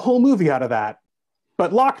 They made a whole movie out of that.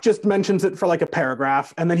 But Locke just mentions it for like a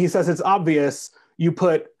paragraph, and then he says it's obvious you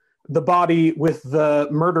put the body with the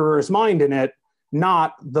murderer's mind in it,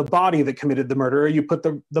 not the body that committed the murder. You put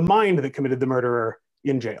the mind that committed the murderer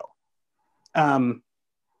in jail.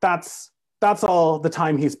 That's all the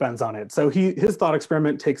time he spends on it. So his thought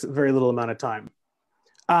experiment takes a very little amount of time.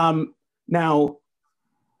 Now,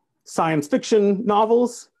 science fiction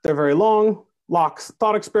novels, they're very long. Locke's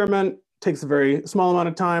thought experiment takes a very small amount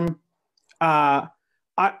of time.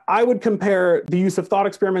 I would compare the use of thought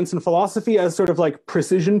experiments in philosophy as sort of like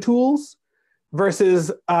precision tools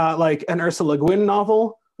versus like an Ursula Le Guin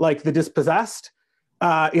novel, like The Dispossessed,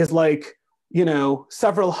 is like, you know,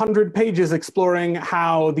 several hundred pages exploring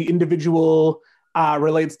how the individual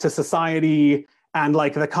relates to society and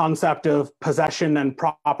like the concept of possession and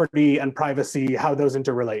property and privacy, how those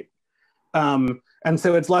interrelate. And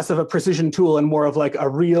so it's less of a precision tool and more of like a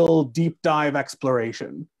real deep dive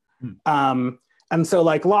exploration. And so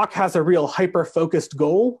like Locke has a real hyper-focused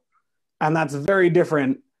goal, and that's very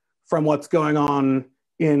different from what's going on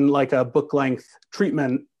in like a book-length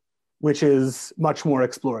treatment, which is much more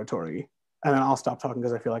exploratory. And then I'll stop talking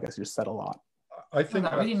because I feel like I just said a lot. I think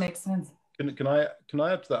that really makes sense. Can I add to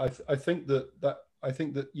that? I think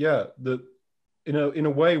that yeah, that in a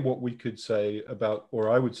way what we could say about, or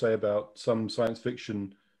I would say about some science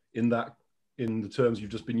fiction in the terms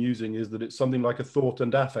you've just been using, is that it's something like a thought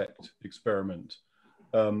and affect experiment,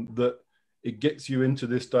 that it gets you into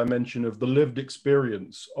this dimension of the lived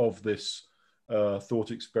experience of this thought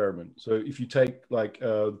experiment. So if you take like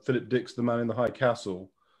Philip Dick's The Man in the High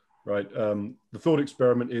Castle, right? The thought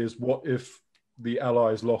experiment is, what if the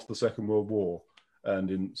Allies lost the Second World War and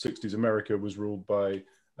in 60s America was ruled by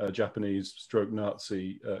Japanese stroke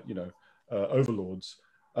Nazi, overlords.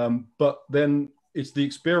 But then it's the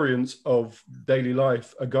experience of daily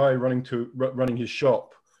life, a guy running his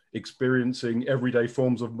shop, experiencing everyday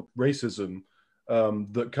forms of racism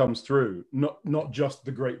that comes through, not just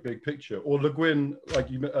the great big picture. Or Le Guin, like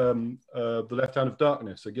The Left Hand of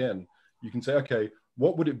Darkness, again, you can say, okay,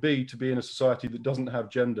 what would it be to be in a society that doesn't have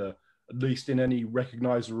gender, at least in any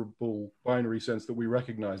recognizable binary sense that we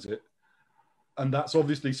recognize it? And that's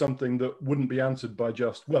obviously something that wouldn't be answered by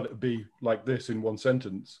just, well, it'd be like this in one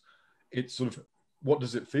sentence. It's sort of, what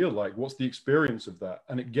does it feel like? What's the experience of that?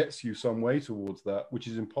 And it gets you some way towards that, which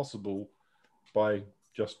is impossible by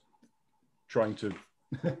just trying to,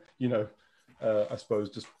 I suppose,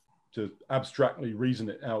 just to abstractly reason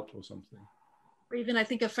it out or something. Or even I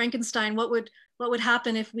think of Frankenstein, what would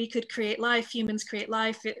happen if we could create life, humans create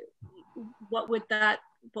life? What would that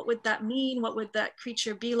mean? What would that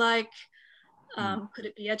creature be like? Could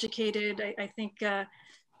it be educated? I think,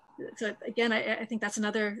 so again, I think that's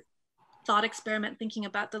another thought experiment, thinking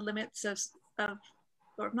about the limits of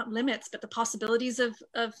or not limits, but the possibilities of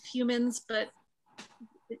humans. But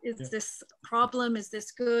is this a problem? Is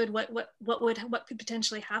this good? What could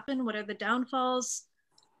potentially happen? What are the downfalls?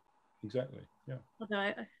 Exactly, yeah. Although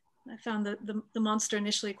I found the monster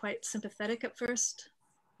initially quite sympathetic at first.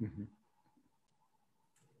 Mm-hmm.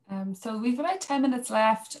 So we've about 10 minutes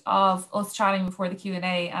left of us chatting before the Q&A,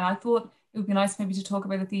 and I thought it would be nice maybe to talk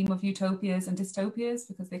about the theme of utopias and dystopias,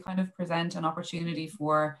 because they kind of present an opportunity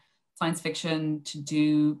for science fiction to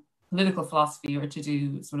do political philosophy or to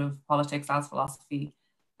do sort of politics as philosophy.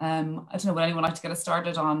 I don't know, would anyone like to get us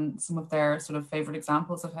started on some of their sort of favorite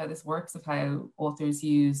examples of how this works, of how authors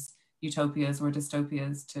use utopias or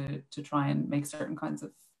dystopias to try and make certain kinds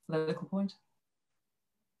of political point?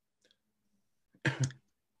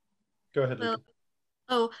 Go ahead, Lisa.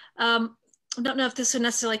 I don't know if this would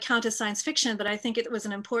necessarily count as science fiction, but I think it was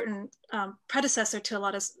an important predecessor to a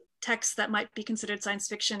lot of texts that might be considered science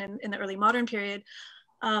fiction in the early modern period.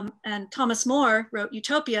 And Thomas More wrote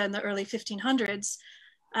Utopia in the early 1500s.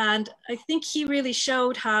 And I think he really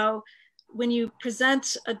showed how when you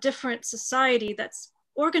present a different society that's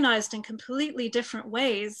organized in completely different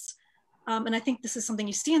ways, and I think this is something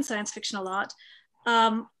you see in science fiction a lot,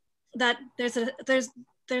 that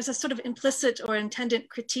there's a sort of implicit or intended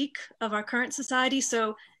critique of our current society.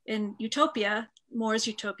 So in Utopia, More's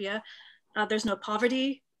Utopia, there's no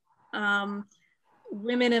poverty.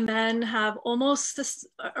 women and men have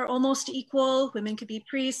are almost equal. Women could be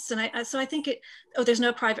priests, and so I think there's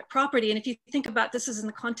no private property. And if you think about this as in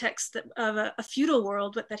the context of a feudal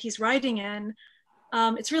world that he's writing in,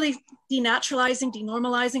 it's really denaturalizing,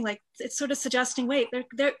 denormalizing. Like it's sort of suggesting, wait,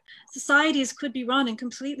 societies could be run in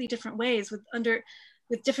completely different ways with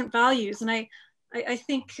different values. And I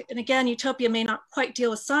think, and again, utopia may not quite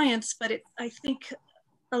deal with science, but I think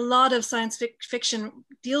a lot of science fiction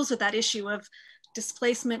deals with that issue of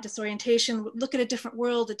displacement, disorientation. Look at a different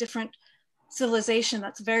world, a different civilization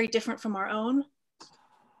that's very different from our own.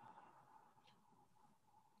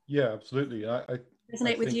 Yeah, absolutely. I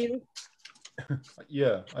resonate with you.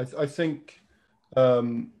 Yeah, I think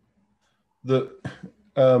that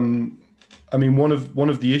I mean, one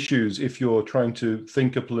of the issues, if you're trying to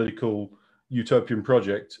think a political utopian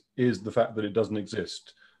project, is the fact that it doesn't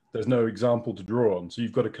exist. There's no example to draw on, so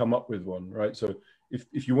you've got to come up with one, right? So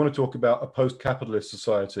if you want to talk about a post-capitalist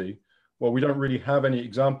society, well, we don't really have any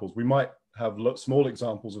examples. We might have small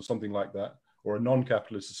examples of something like that, or a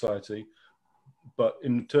non-capitalist society, but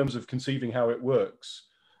in terms of conceiving how it works,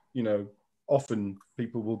 you know, often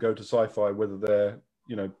people will go to sci-fi, whether they're,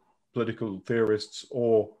 you know, political theorists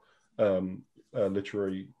or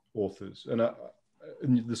literary authors. And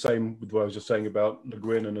the same with what I was just saying about Le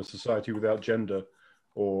Guin and a society without gender,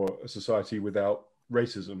 or a society without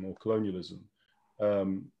racism or colonialism.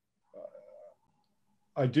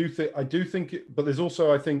 I do think, but there's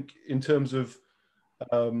also, I think, in terms of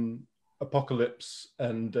apocalypse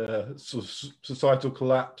and sort of societal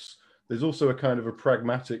collapse, there's also a kind of a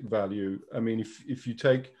pragmatic value. I mean, if you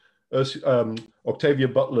take Octavia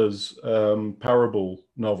Butler's parable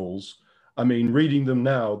novels, I mean, reading them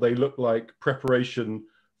now, they look like preparation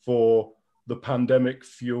for the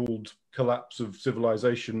pandemic-fueled collapse of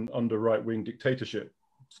civilization under right-wing dictatorship,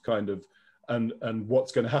 kind of, and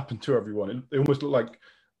what's going to happen to everyone. They almost look like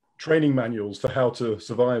training manuals for how to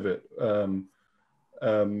survive it.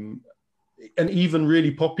 And even really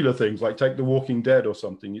popular things like take The Walking Dead or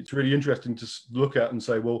something, it's really interesting to look at and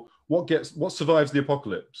say, well, what survives the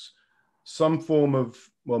apocalypse? Some form of,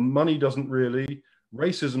 well, money doesn't really,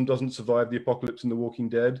 racism doesn't survive the apocalypse in The Walking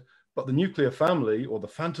Dead, but the nuclear family, or the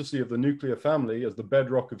fantasy of the nuclear family as the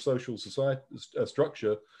bedrock of social society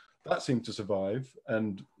structure, that seemed to survive.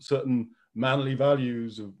 And certain manly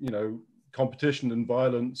values of, you know, competition and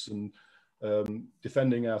violence and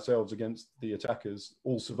defending ourselves against the attackers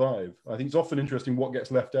all survive. I think it's often interesting what gets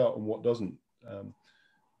left out and what doesn't.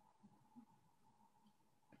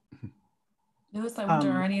 Lewis, I wonder,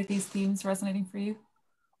 are any of these themes resonating for you?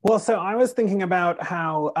 Well, so I was thinking about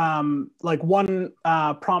how, like one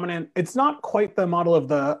prominent, it's not quite the model of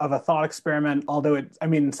a thought experiment, although I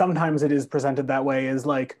mean, sometimes it is presented that way, is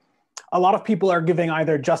like, a lot of people are giving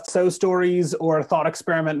either just so stories or thought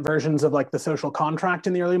experiment versions of like the social contract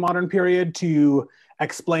in the early modern period to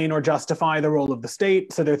explain or justify the role of the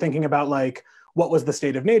state. So they're thinking about like, what was the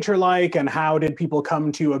state of nature like, and how did people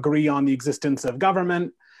come to agree on the existence of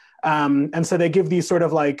government? And so they give these sort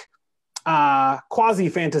of like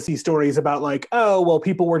quasi-fantasy stories about like, oh, well,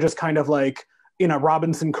 people were just kind of like in a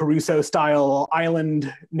Robinson Crusoe style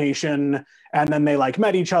island nation, and then they like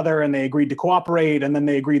met each other and they agreed to cooperate, and then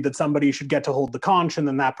they agreed that somebody should get to hold the conch, and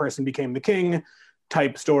then that person became the king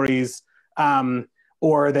type stories.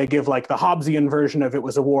 Or they give like the Hobbesian version of it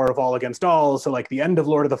was a war of all against all, so like the end of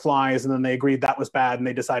Lord of the Flies, and then they agreed that was bad and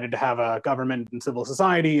they decided to have a government and civil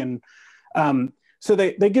society. And so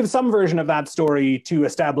they give some version of that story to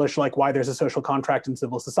establish like why there's a social contract in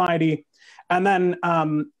civil society. And then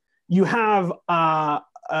you have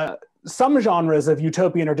some genres of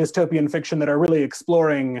utopian or dystopian fiction that are really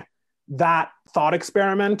exploring that thought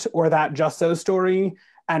experiment or that just so story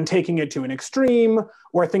and taking it to an extreme,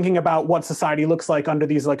 or thinking about what society looks like under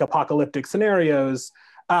these like apocalyptic scenarios.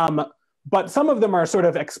 But some of them are sort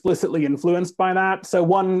of explicitly influenced by that. So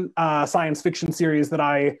one science fiction series that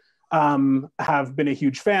I have been a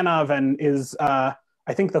huge fan of, and is, I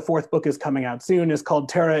think the 4th book is coming out soon, is called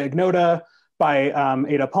𝗟𝗲𝗄𝗏 by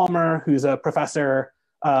𝗟𝗏𝘄𝗶𝘀, who's a professor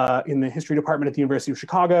in the history department at the University of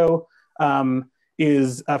Chicago,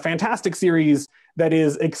 is a fantastic series that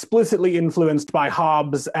is explicitly influenced by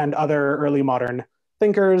Hobbes and other early modern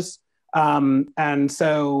thinkers. And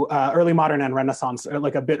so early modern and Renaissance,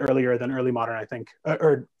 like a bit earlier than early modern, I think.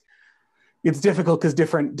 Or it's difficult because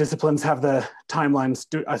different disciplines have the timelines.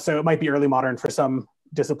 So it might be early modern for some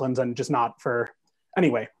disciplines and just not for,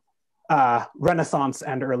 anyway. Renaissance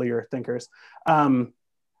and earlier thinkers.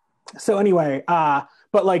 So anyway,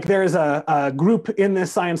 but like there's a group in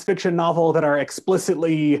this science fiction novel that are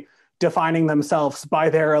explicitly defining themselves by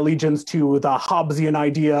their allegiance to the Hobbesian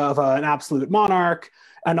idea of an absolute monarch,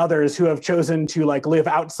 and others who have chosen to like live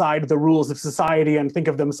outside the rules of society and think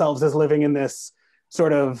of themselves as living in this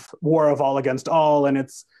sort of war of all against all. And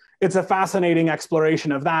it's a fascinating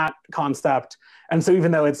exploration of that concept. And so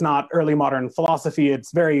even though it's not early modern philosophy,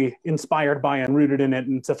 it's very inspired by and rooted in it.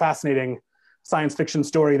 And it's a fascinating science fiction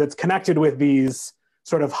story that's connected with these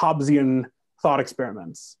sort of Hobbesian thought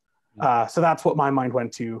experiments. So that's what my mind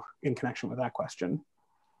went to in connection with that question.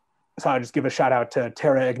 So I'll just give a shout out to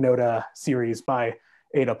𝗟𝗲𝗄𝗃 series by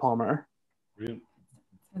Ada Palmer. Brilliant.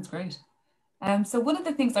 That's great. So one of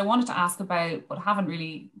the things I wanted to ask about, but haven't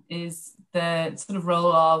really, is the sort of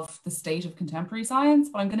role of the state of contemporary science.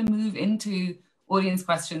 But I'm going to move into audience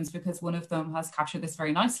questions because one of them has captured this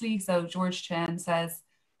very nicely. So George Chen says,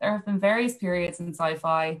 there have been various periods in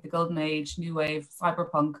sci-fi, the golden age, new wave,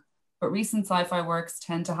 cyberpunk, but recent sci-fi works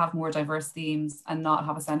tend to have more diverse themes and not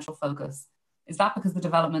have a central focus. Is that because the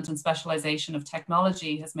development and specialization of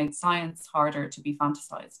technology has made science harder to be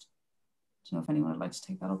fantasized? I don't know if anyone would like to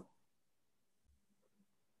take that up.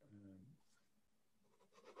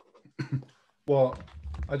 Well,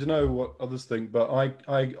 I don't know what others think, but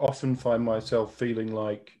I often find myself feeling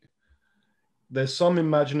like there's some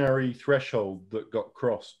imaginary threshold that got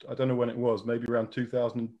crossed. I don't know when it was, maybe around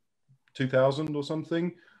 2000 or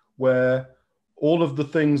something, where all of the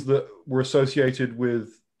things that were associated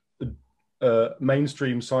with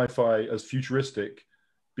mainstream sci-fi as futuristic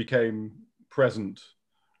became present,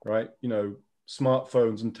 right? You know,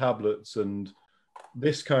 smartphones and tablets and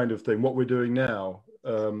this kind of thing, what we're doing now.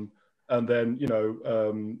 And then, you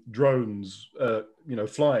know, drones, you know,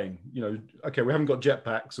 flying, you know, okay, we haven't got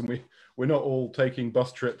jetpacks and we're not all taking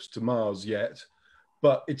bus trips to Mars yet,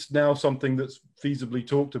 but it's now something that's feasibly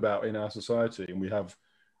talked about in our society. And we have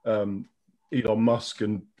Elon Musk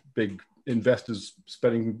and big investors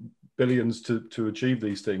spending billions to achieve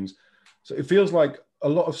these things. So it feels like a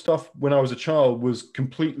lot of stuff when I was a child was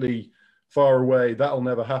completely far away, that'll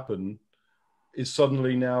never happen, is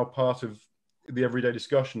suddenly now part of the everyday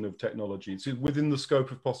discussion of technology. It's within the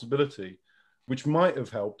scope of possibility, which might have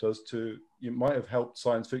helped us to, it might have helped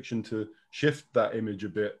science fiction to shift that image a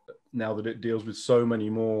bit now that it deals with so many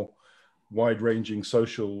more wide-ranging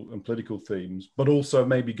social and political themes, but also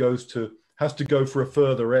maybe has to go for a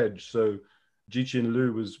further edge. So Qiqin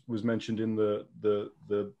Liu was mentioned in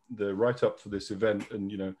the write-up for this event, and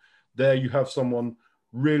you know, there you have someone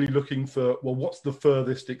really looking for, well, what's the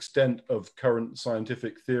furthest extent of current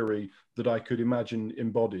scientific theory that I could imagine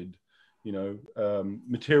embodied? You know,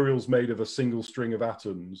 materials made of a single string of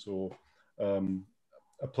atoms, or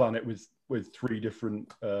a planet with three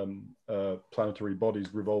different planetary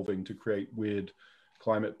bodies revolving to create weird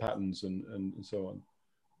climate patterns and so on.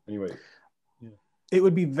 Anyway. Yeah. It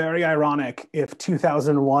would be very ironic if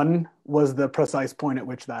 2001 was the precise point at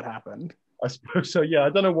which that happened. I suppose so, yeah. I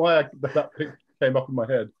don't know why that came up in my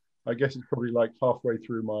head. I guess it's probably like halfway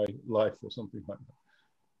through my life or something like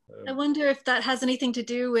that. I wonder if that has anything to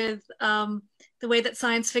do with the way that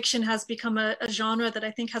science fiction has become a genre that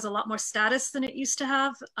I think has a lot more status than it used to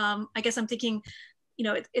have. I guess I'm thinking, you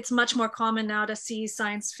know, it's much more common now to see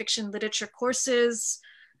science fiction literature courses.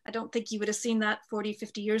 I don't think you would have seen that 40,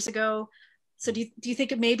 50 years ago. So do you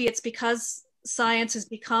think maybe it's because science has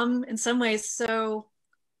become in some ways so,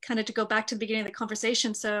 kind of to go back to the beginning of the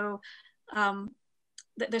conversation, so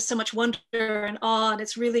there's so much wonder and awe, and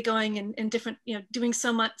it's really going in different, you know, doing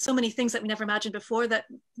so many things that we never imagined before, that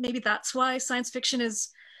maybe that's why science fiction is,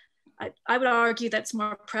 I would argue that's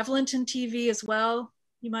more prevalent in TV as well.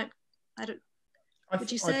 You might,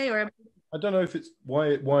 would you say, or? I don't know if it's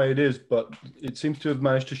why it is, but it seems to have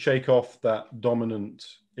managed to shake off that dominant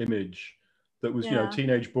image that was, you know,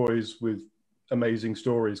 teenage boys with amazing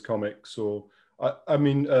stories, comics, or I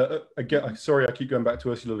mean, again, sorry, I keep going back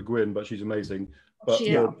to Ursula Le Guin, but she's amazing. But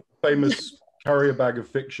the famous Carrier Bag of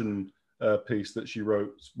Fiction piece that she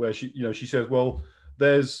wrote, where she, you know, she says, well,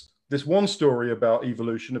 there's this one story about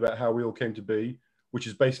evolution, about how we all came to be, which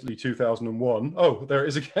is basically 2001. Oh, there it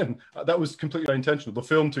is again. That was completely unintentional. The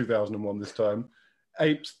film 2001 this time.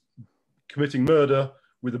 Apes committing murder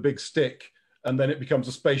with a big stick, and then it becomes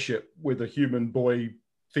a spaceship with a human boy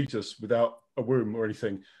fetus without a womb or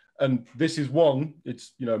anything. And this is one,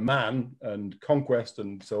 it's, you know, man and conquest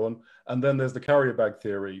and so on. And then there's the carrier bag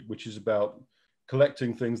theory, which is about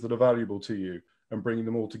collecting things that are valuable to you and bringing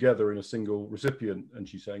them all together in a single recipient. And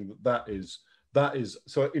she's saying that is,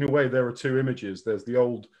 so in a way, there are two images. There's the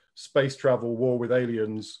old space travel war with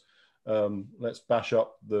aliens. Let's bash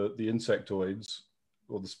up the insectoids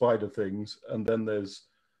or the spider things. And then there's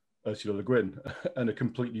Ursula Le Guin and a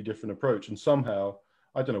completely different approach. And somehow,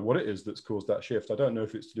 I don't know what it is that's caused that shift. I don't know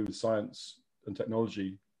if it's to do with science and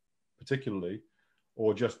technology particularly,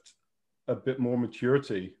 or just a bit more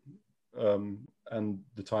maturity and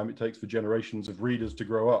the time it takes for generations of readers to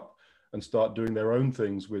grow up and start doing their own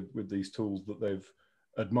things with these tools that they've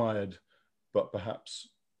admired, but perhaps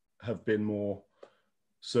have been more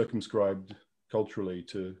circumscribed culturally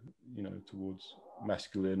to, you know, towards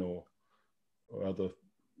masculine or other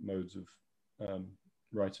modes of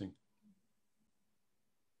writing.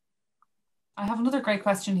 I have another great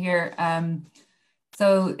question here.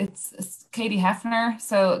 So it's Katie Hefner.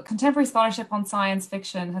 So contemporary scholarship on science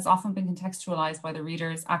fiction has often been contextualized by the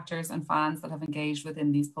readers, actors, and fans that have engaged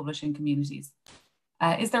within these publishing communities.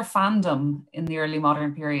 Is there fandom in the early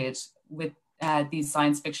modern period with these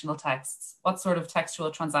science fictional texts? What sort of textual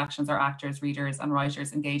transactions are actors, readers, and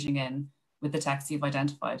writers engaging in with the texts you've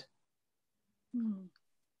identified?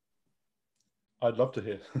 I'd love to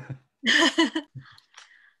hear.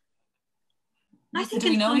 Do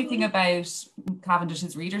we know anything about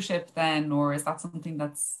Cavendish's readership then, or is that something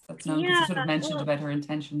that's known? Because you sort of mentioned about her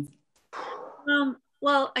intentions.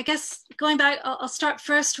 Well, I guess going back, I'll start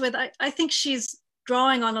first with, I think she's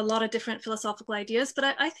drawing on a lot of different philosophical ideas, but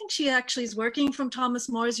I think she actually is working from Thomas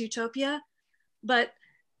More's Utopia. But,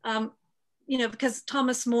 you know, because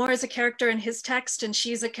Thomas More is a character in his text and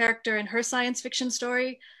she's a character in her science fiction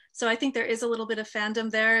story. So I think there is a little bit of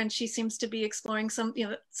fandom there, and she seems to be exploring some, you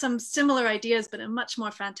know, some similar ideas, but in a much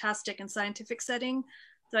more fantastic and scientific setting.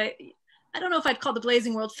 So I don't know if I'd call the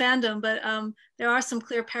Blazing World fandom, but there are some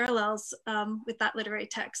clear parallels with that literary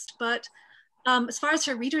text. But as far as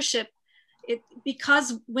her readership,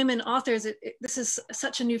 because women authors, this is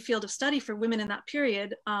such a new field of study for women in that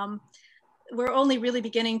period. We're only really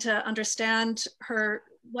beginning to understand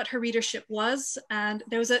what her readership was. And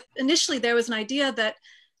initially there was an idea that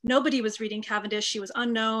nobody was reading Cavendish. She was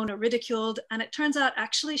unknown or ridiculed. And it turns out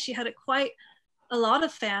actually she had quite a lot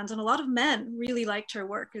of fans, and a lot of men really liked her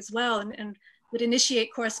work as well, and would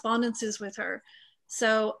initiate correspondences with her.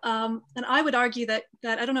 So, and I would argue that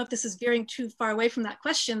I don't know if this is veering too far away from that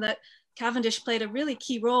question, that Cavendish played a really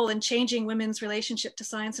key role in changing women's relationship to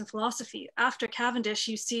science and philosophy. After Cavendish,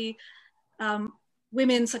 you see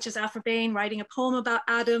women such as 𝗟𝗶𝘀𝗪 writing a poem about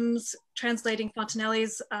atoms, translating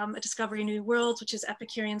Fontenelle's A Discovery of New Worlds, which is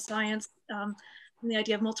Epicurean science, and the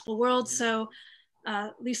idea of multiple worlds. So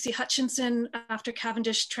Lucy Hutchinson, after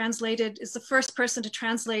Cavendish is the first person to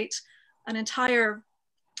translate an entire,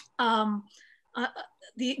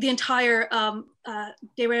 the entire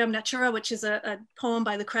De Reum Natura, which is a poem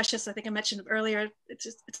by Lucretius, I think I mentioned earlier.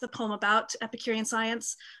 It's the poem about Epicurean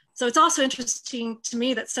science. So it's also interesting to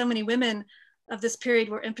me that so many women of this period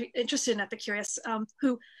were interested in Epicurus,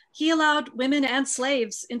 who he allowed women and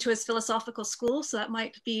slaves into his philosophical school. So that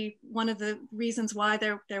might be one of the reasons why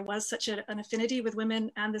there was such an affinity with women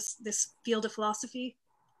and this field of philosophy.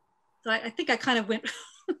 So I think I kind of went,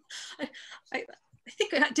 I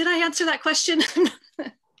think, did I answer that question?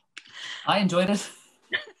 I enjoyed it.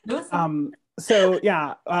 So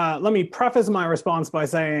yeah, let me preface my response by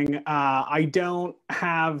saying I don't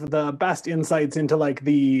have the best insights into like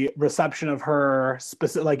the reception of her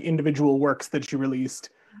specific, like individual works that she released.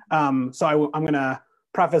 So I'm gonna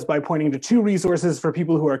preface by pointing to two resources for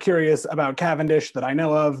people who are curious about Cavendish that I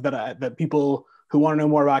know of, that people who want to know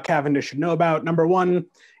more about Cavendish should know about. Number one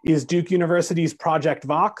is Duke University's Project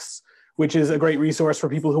Vox, which is a great resource for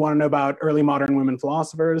people who want to know about early modern women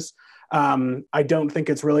philosophers. I don't think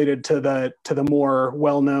it's related to the more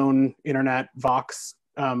well-known internet Vox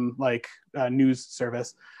news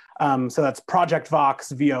service. So that's Project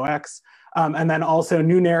Vox, VOX. And then also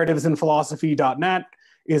newnarrativesinphilosophy.net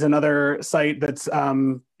is another site that's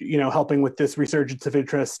helping with this resurgence of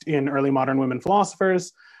interest in early modern women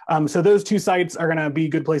philosophers. So those two sites are going to be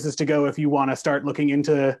good places to go if you want to start looking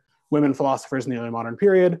into women philosophers in the early modern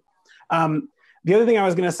period. The other thing I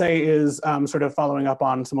was going to say is sort of following up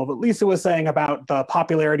on some of what Lisa was saying about the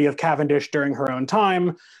popularity of Cavendish during her own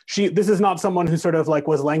time. This is not someone who sort of like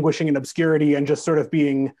was languishing in obscurity and just sort of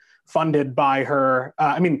being funded by her.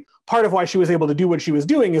 I mean, part of why she was able to do what she was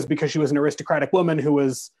doing is because she was an aristocratic woman who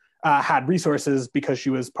was had resources because she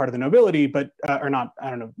was part of the nobility, but or not, I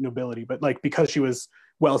don't know, nobility, but like because she was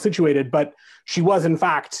well situated. But she was in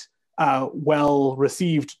fact well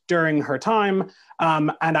received during her time.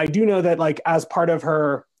 And I do know that like as part of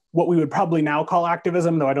her, what we would probably now call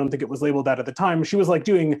activism, though I don't think it was labeled that at the time, she was like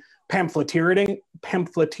doing pamphleteering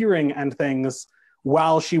and things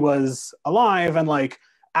while she was alive and like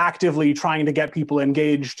actively trying to get people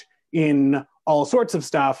engaged in all sorts of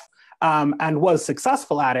stuff and was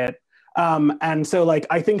successful at it. And so like,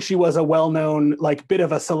 I think she was a well-known, like bit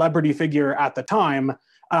of a celebrity figure at the time.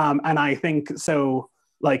 And I think so,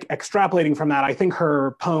 like extrapolating from that, I think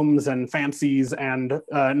her poems and fancies and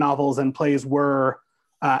novels and plays were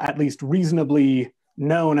at least reasonably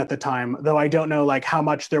known at the time, though I don't know like how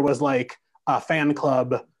much there was like a fan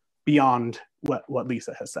club beyond what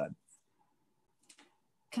Lisa has said.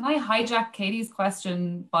 Can I hijack Katie's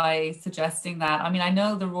question by suggesting that, I mean, I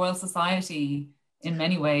know the Royal Society in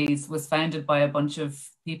many ways was founded by a bunch of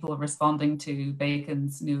people responding to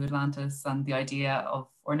Bacon's New Atlantis and the idea of,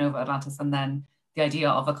 or Nova Atlantis, and then the idea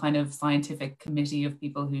of a kind of scientific committee of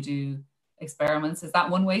people who do experiments. Is that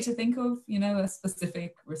one way to think of, you know, a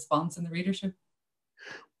specific response in the readership?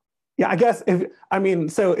 Yeah, I guess if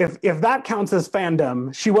that counts as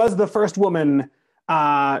fandom, she was the first woman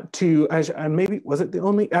and maybe was it the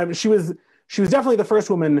only? She was definitely the first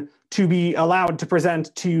woman to be allowed to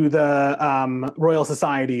present to the Royal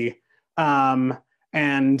Society, and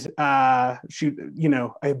she, you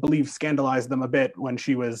know, I believe scandalized them a bit when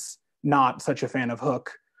she was not such a fan of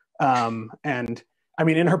Hooke. And I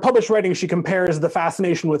mean, in her published writing, she compares the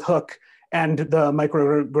fascination with Hooke and the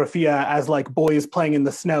Micrographia as like boys playing in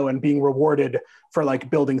the snow and being rewarded for like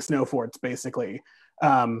building snow forts, basically.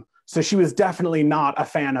 So she was definitely not a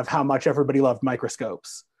fan of how much everybody loved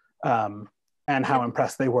microscopes, and how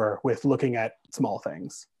impressed they were with looking at small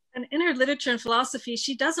things. And in her literature and philosophy,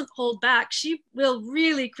 she doesn't hold back. She will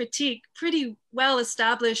really critique pretty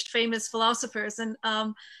well-established, famous philosophers. And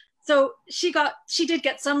so she did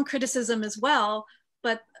get some criticism as well,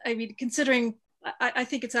 but I mean, considering, I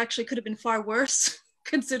think it's actually could have been far worse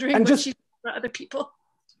considering what she did for other people.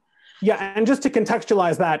 Yeah, and just to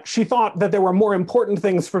contextualize that, she thought that there were more important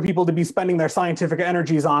things for people to be spending their scientific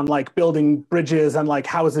energies on, like building bridges and like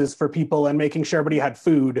houses for people and making sure everybody had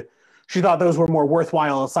food. She thought those were more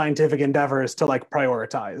worthwhile scientific endeavors to like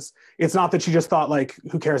prioritize. It's not that she just thought like,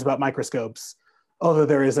 who cares about microscopes? Although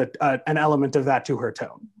there is an element of that to her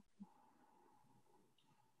tone.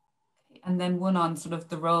 And then one on sort of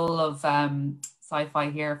the role of sci-fi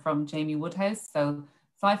here from Jamie Woodhouse. So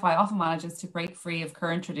sci-fi often manages to break free of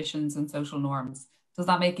current traditions and social norms. Does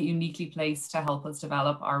that make it uniquely placed to help us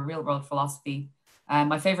develop our real-world philosophy?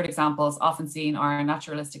 My favorite examples often seen are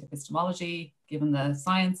naturalistic epistemology, given the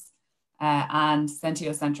science, and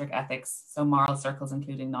sentiocentric ethics, so moral circles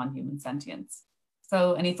including non-human sentience.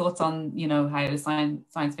 So any thoughts on, you know, how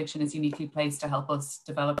science fiction is uniquely placed to help us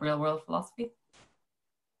develop real-world philosophy?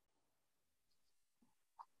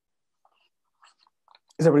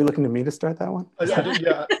 Is everybody looking to me to start that one?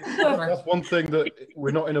 Yeah, that's one thing that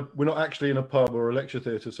we're not actually in a pub or a lecture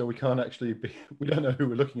theatre, so we can't actually be. We don't know who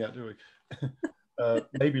we're looking at, do we?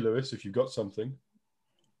 Maybe Lewis, if you've got something.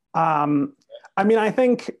 I mean, I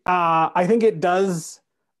think it does.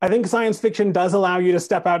 I think science fiction does allow you to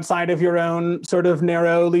step outside of your own sort of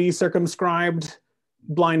narrowly circumscribed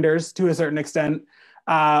blinders to a certain extent.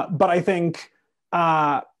 But I think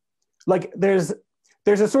like there's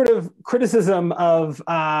a sort of criticism of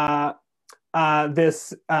this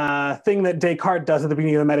thing that Descartes does at the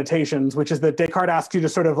beginning of the Meditations, which is that Descartes asks you to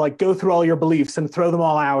sort of like go through all your beliefs and throw them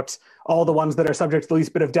all out, all the ones that are subject to the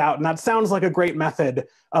least bit of doubt. And that sounds like a great method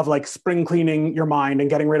of like spring cleaning your mind and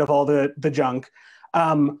getting rid of all the junk.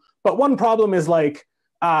 But one problem is like,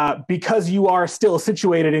 because you are still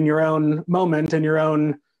situated in your own moment and your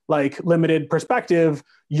own like limited perspective,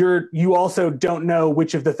 you also don't know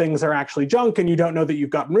which of the things are actually junk, and you don't know that you've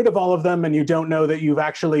gotten rid of all of them, and you don't know that you've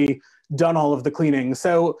actually done all of the cleaning.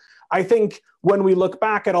 So I think when we look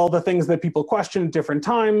back at all the things that people question at different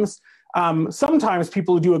times, sometimes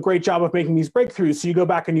people do a great job of making these breakthroughs. So you go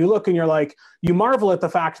back and you look and you're like, you marvel at the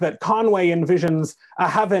fact that Conway envisions a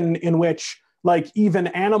heaven in which like even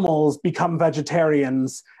animals become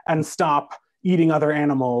vegetarians and stop eating other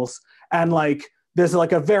animals. And like, there's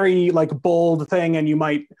like a very like bold thing, and you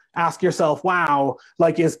might ask yourself, wow,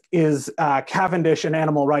 like is Cavendish an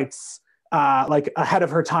animal rights, like ahead of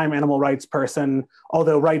her time animal rights person,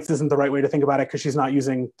 although rights isn't the right way to think about it because she's not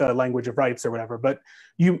using the language of rights or whatever. But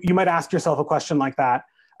you might ask yourself a question like that.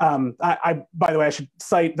 By the way, I should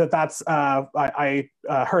cite that that's, I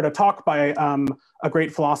heard a talk by a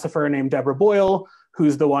great philosopher named 𝗟𝗏𝗪𝗏,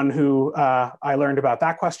 who's the one who I learned about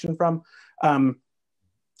that question from.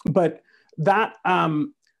 But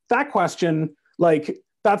that question, like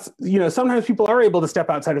that's, you know, sometimes people are able to step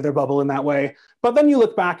outside of their bubble in that way. But then you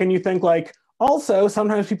look back and you think like, also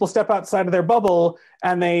sometimes people step outside of their bubble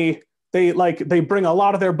and they bring a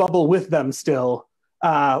lot of their bubble with them still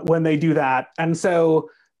when they do that. And so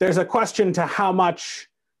there's a question to how much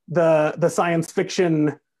the science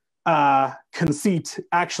fiction conceit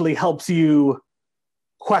actually helps you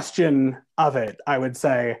question of it, I would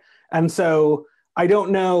say. And so I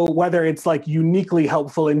don't know whether it's like uniquely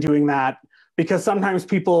helpful in doing that, because sometimes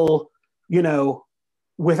people, you know,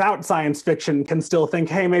 without science fiction can still think,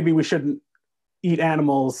 hey, maybe we shouldn't eat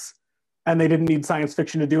animals and they didn't need science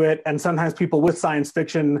fiction to do it. And sometimes people with science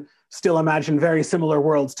fiction still imagine very similar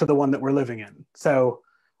worlds to the one that we're living in. So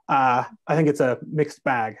I think it's a mixed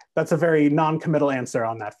bag. That's a very non-committal answer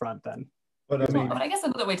on that front then. But I mean, but I guess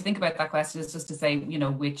another way to think about that question is just to say, you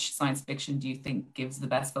know, which science fiction do you think gives the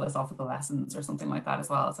best philosophical lessons or something like that as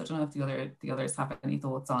well? So I don't know if the others have any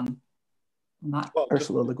thoughts on that. Well,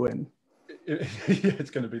 Ursula Le Guin. Yeah, it's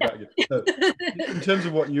going to be that again. In terms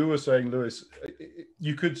of what you were saying, Lewis,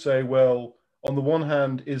 you could say, well, on the one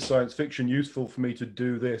hand, is science fiction useful for me to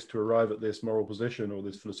do this, to arrive at this moral position or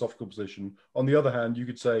this philosophical position? On the other hand, you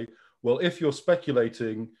could say, well, if you're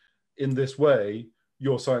speculating in this way,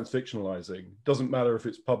 you're science fictionalizing. Doesn't matter if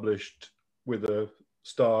it's published with a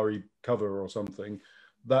starry cover or something.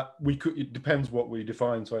 That we could, it depends what we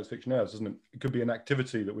define science fiction as, doesn't it? It could be an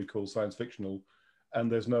activity that we call science fictional,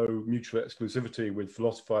 and there's no mutual exclusivity with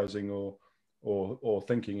philosophizing or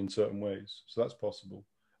thinking in certain ways. So that's possible.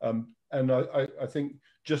 And I think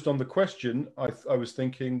just on the question, I was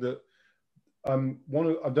thinking that I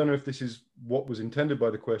don't know if this is what was intended by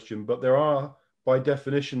the question, but there are, by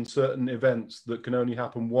definition, certain events that can only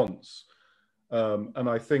happen once. And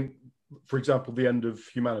I think, for example, the end of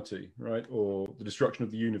humanity, right? Or the destruction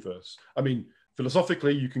of the universe. I mean,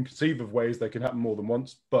 philosophically, you can conceive of ways they can happen more than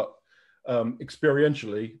once, but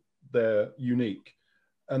experientially, they're unique.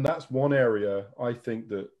 And that's one area I think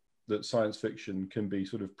that science fiction can be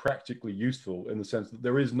sort of practically useful, in the sense that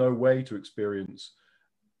there is no way to experience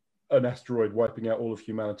an asteroid wiping out all of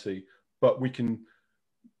humanity, but we can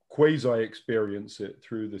quasi-experience it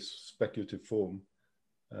through this speculative form.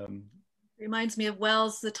 Reminds me of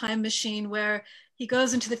Wells' The Time Machine, where he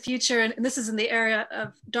goes into the future, and this is in the area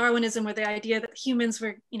of Darwinism, where the idea that humans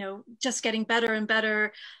were, you know, just getting better and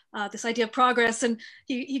better, this idea of progress, and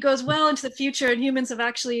he goes well into the future, and humans have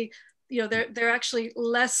actually, you know, they're actually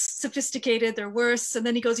less sophisticated, they're worse, and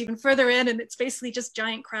then he goes even further in, and it's basically just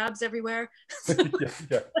giant crabs everywhere.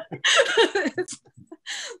 Yeah.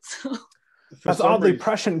 So. That's oddly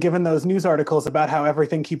prescient, given those news articles about how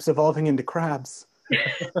everything keeps evolving into crabs.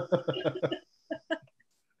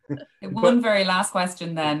 One very last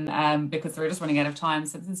question then, because we're just running out of time.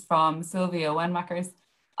 So this is from Sylvia Wenmakers.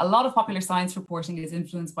 A lot of popular science reporting is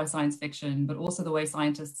influenced by science fiction, but also the way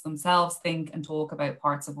scientists themselves think and talk about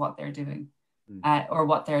parts of what they're doing, or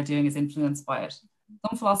what they're doing is influenced by it.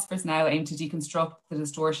 Some philosophers now aim to deconstruct the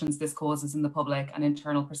distortions this causes in the public and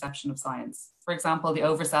internal perception of science. For example, the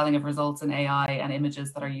overselling of results in AI and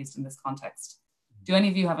images that are used in this context. Do any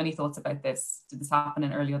of you have any thoughts about this? Did this happen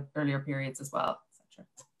in earlier periods as well, etc.?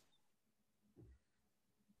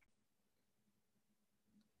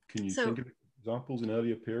 Can you think of examples in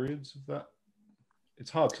earlier periods of that?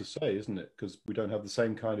 It's hard to say, isn't it? Because we don't have the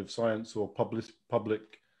same kind of science or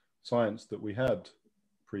public science that we had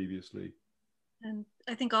previously. And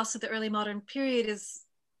I think also the early modern period is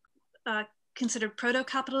considered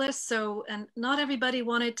proto-capitalist. So, and not everybody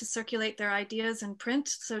wanted to circulate their ideas in print.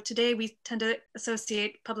 So today we tend to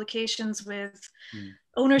associate publications with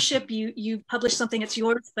ownership. You publish something, it's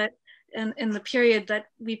yours. But in the period that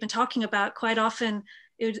we've been talking about, quite often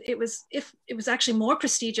it was actually more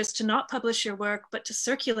prestigious to not publish your work, but to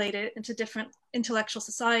circulate it into different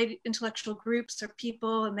intellectual groups or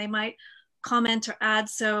people, and they might comment or add.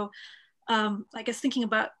 So I guess thinking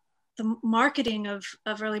about the marketing of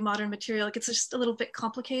early modern material, like, it's just a little bit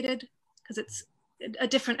complicated because it's a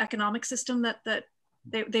different economic system that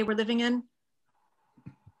they were living in.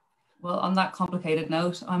 Well, on that complicated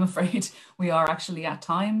note, I'm afraid we are actually at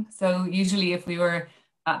time. So usually if we were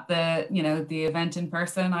at the event in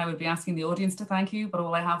person, I would be asking the audience to thank you, but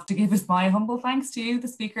all I have to give is my humble thanks to you, the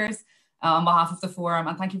speakers, on behalf of the forum,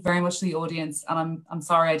 and thank you very much to the audience. And I'm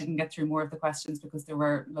sorry I didn't get through more of the questions because there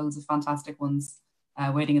were loads of fantastic ones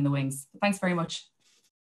waiting in the wings. But thanks very much.